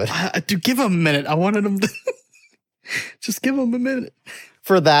go. What are you doing?" Dude, give him a minute. I wanted him to just give him a minute.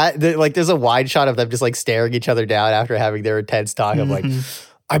 For that, there's a wide shot of them just like staring each other down after having their intense talk. I'm like,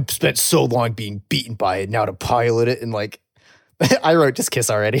 I've spent so long being beaten by it, now to pilot it, and like, I wrote just kiss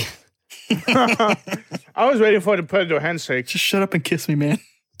already. I was waiting for it to put into a handshake. Just shut up and kiss me, man.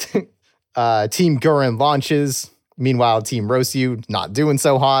 Team Gurren launches. Meanwhile, Team Rosu not doing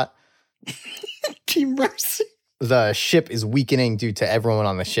so hot. Team Rosu. The ship is weakening due to everyone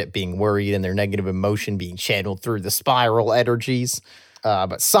on the ship being worried and their negative emotion being channeled through the spiral energies.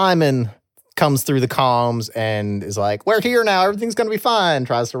 But Simon comes through the comms and is like, "We're here now. Everything's going to be fine."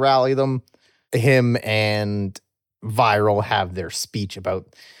 Tries to rally them. Him and Viral have their speech about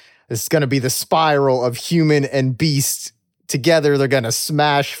this is going to be the spiral of human and beast. Together, they're going to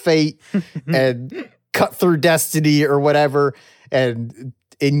smash fate and cut through destiny or whatever. And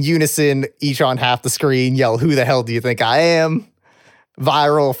in unison, each on half the screen, yell, "Who the hell do you think I am?"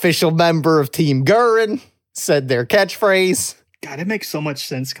 Viral, official member of Team Gurren, said their catchphrase. God, it makes so much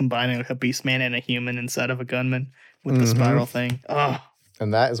sense combining like a beast man and a human inside of a gunman with the spiral thing. Oh.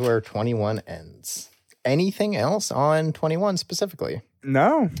 And that is where 21 ends. Anything else on 21 specifically?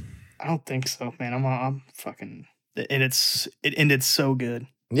 No. I don't think so, man. I'm fucking... And it ended so good.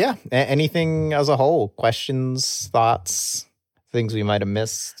 Yeah. Anything as a whole? Questions, thoughts, things we might have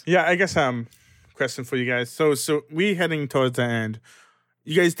missed? Yeah, I guess question for you guys. So we heading towards the end.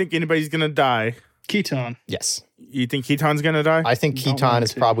 You guys think anybody's gonna die? Keaton. Yes. You think Keaton's gonna die? I think Keaton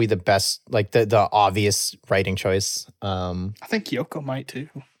is probably the best, like the obvious writing choice. I think Yoko might too.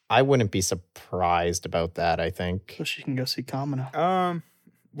 I wouldn't be surprised about that, I think. So she can go see Kamina.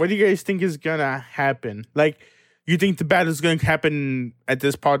 What do you guys think is gonna happen? Like, you think the battle's gonna happen at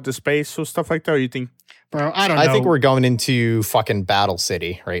this part of the space or stuff like that? Or you think? Bro, I don't know. I think we're going into fucking Battle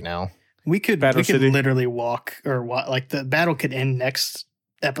City right now. We could Battle City? literally walk like the battle could end next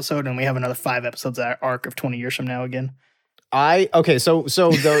episode and we have another 5 episodes of that arc of 20 years from now again. So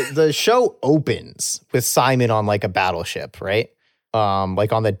the show opens with Simon on like a battleship, right?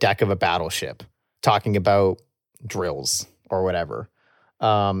 Like on the deck of a battleship, talking about drills or whatever.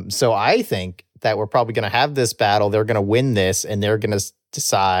 So I think that we're probably going to have this battle. They're going to win this, and they're going to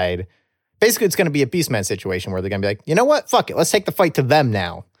decide. Basically, it's going to be a Beastman situation where they're going to be like, you know what? Fuck it. Let's take the fight to them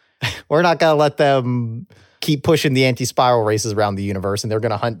now. We're not going to let them keep pushing the anti-spiral races around the universe, and they're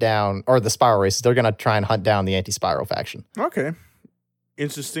going to hunt down, or the spiral races, they're going to try and hunt down the anti-spiral faction. Okay.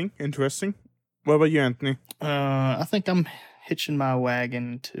 Interesting. What about you, Anthony? I think I'm hitching my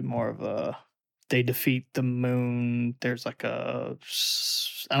wagon to more of a they defeat the moon. There's like I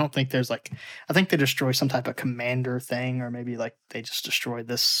think they destroy some type of commander thing, or maybe like they just destroy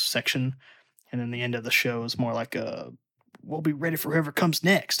this section. And then the end of the show is more like we'll be ready for whoever comes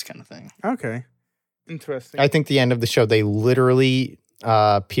next kind of thing. Okay. Interesting. I think the end of the show, they literally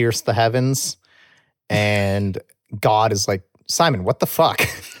pierce the heavens, and God is like, Simon, what the fuck?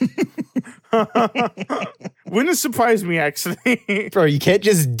 Wouldn't surprise me, actually. Bro, you can't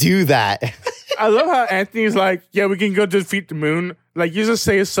just do that. I love how Anthony's like, yeah, we can go defeat the moon. Like, you just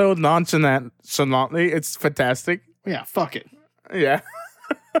say it so nonchalantly. It's fantastic. Yeah, fuck it. Yeah.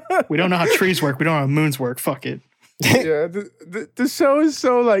 We don't know how trees work. We don't know how moons work. Fuck it. Yeah, the show is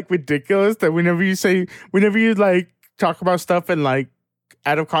so like ridiculous that whenever you like talk about stuff and like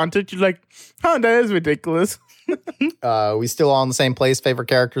out of context, you're like, oh, that is ridiculous. We still all in the same place, favorite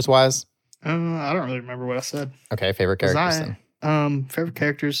characters wise? I don't really remember what I said. Okay, favorite characters then. Favorite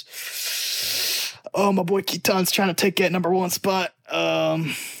characters. Oh, my boy Keaton's trying to take that number 1 spot.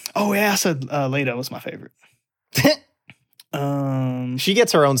 I said Leda was my favorite. She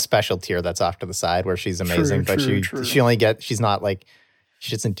gets her own special tier that's off to the side where she's amazing, but she's not like,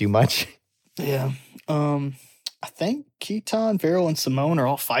 she doesn't do much. Yeah. I think Keaton, Viral, and Simone are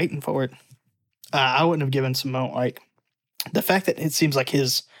all fighting for it. I wouldn't have given Simone, like, the fact that it seems like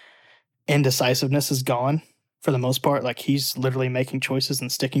his indecisiveness is gone for the most part. Like, he's literally making choices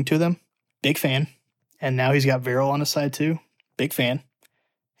and sticking to them. Big fan. And now he's got Viral on his side too. Big fan.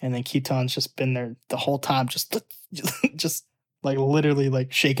 And then Keaton's just been there the whole time, just like literally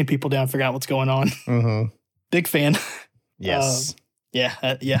like shaking people down, figuring out what's going on. Mm-hmm. Big fan. Yes. Yeah.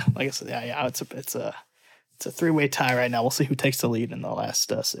 Like I said, yeah. It's a 3-way tie right now. We'll see who takes the lead in the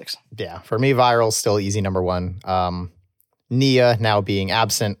last 6. Yeah. For me, Viral's still easy number 1. Nia, now being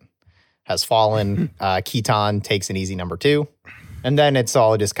absent, has fallen. Keaton takes an easy number 2. And then it's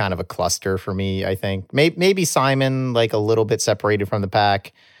all just kind of a cluster for me, I think. Maybe Simon, like a little bit separated from the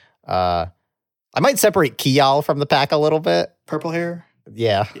pack. I might separate Kial from the pack a little bit. Purple hair?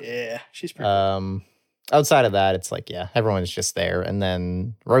 Yeah. Yeah, she's purple. Outside of that, it's like, yeah, everyone's just there. And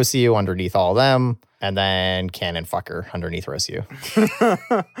then Rocio underneath all of them. And then Cannon Fucker underneath Rocio.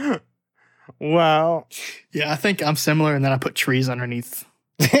 Wow. Yeah, I think I'm similar. And then I put trees underneath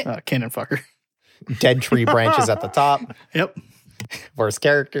Cannon Fucker. Dead tree branches at the top. Yep. Worst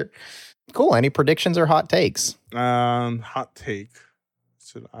character. Cool. Any predictions or hot takes? Hot take.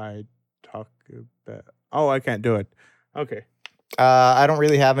 Should I talk about? Oh, I can't do it. Okay. I don't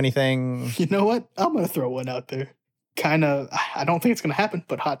really have anything. You know what? I'm going to throw one out there. Kind of, I don't think it's going to happen,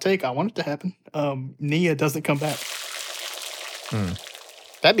 but hot take, I want it to happen. Nia doesn't come back.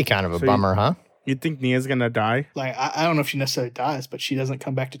 That'd be kind of a bummer, huh? You think Nia's going to die? Like, I don't know if she necessarily dies, but she doesn't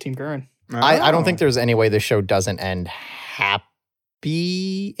come back to Team Gurren. I don't think there's any way this show doesn't end happy-ish.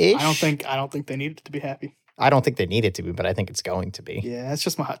 I don't think they need it to be happy. I don't think they need it to be, but I think it's going to be. Yeah, that's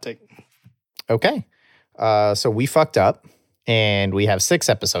just my hot take. Okay. So we fucked up, and we have 6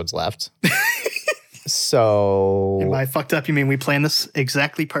 episodes left. So... And by fucked up, you mean we planned this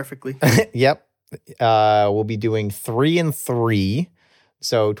exactly perfectly. Yep. We'll be doing 3 and 3.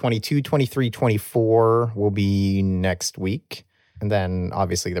 So 22, 23, 24 will be next week. And then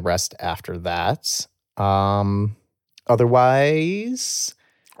obviously the rest after that. Otherwise...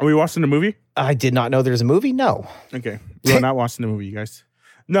 Are we watching the movie? I did not know there's a movie. No. Okay. We're not watching the movie, you guys.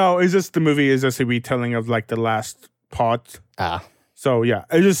 No, it's just the movie is just a retelling of like the last part. So yeah,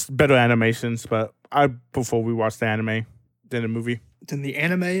 it's just better animations, but I prefer we watch the anime than the movie. Then the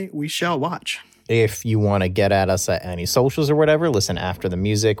anime we shall watch. If you want to get at us at any socials or whatever, listen after the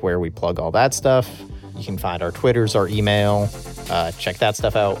music where we plug all that stuff. You can find our Twitters, our email. Check that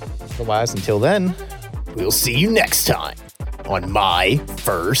stuff out. Otherwise, until then, we'll see you next time. on My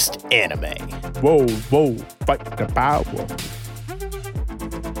First Anime. Whoa, whoa, fight the power.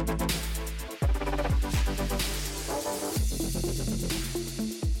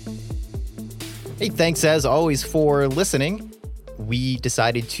 Hey, thanks as always for listening. We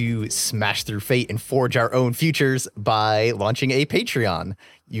decided to smash through fate and forge our own futures by launching a Patreon.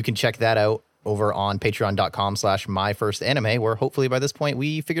 You can check that out over on patreon.com/myfirstanime, where hopefully by this point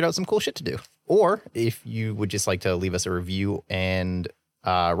we figured out some cool shit to do. Or if you would just like to leave us a review and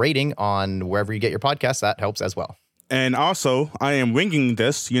rating on wherever you get your podcasts, that helps as well. And also, I am winging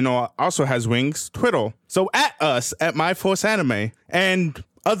this, also has wings, Twiddle. So at us, at My First Anime, and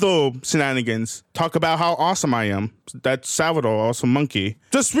other shenanigans, talk about how awesome I am. That's Salvador, also Monkey.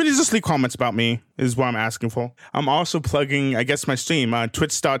 Just leave comments about me is what I'm asking for. I'm also plugging, I guess, my stream on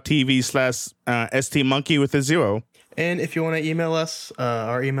twitch.tv/stmonkey with a 0. And if you want to email us,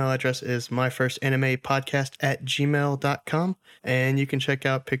 our email address is myfirstanimepodcast@gmail.com. And you can check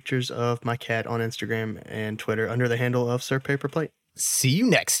out pictures of my cat on Instagram and Twitter under the handle of Sir Paperplate. See you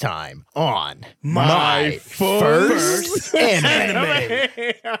next time on My First Anime.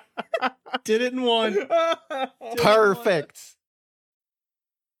 Did it in one. Perfect.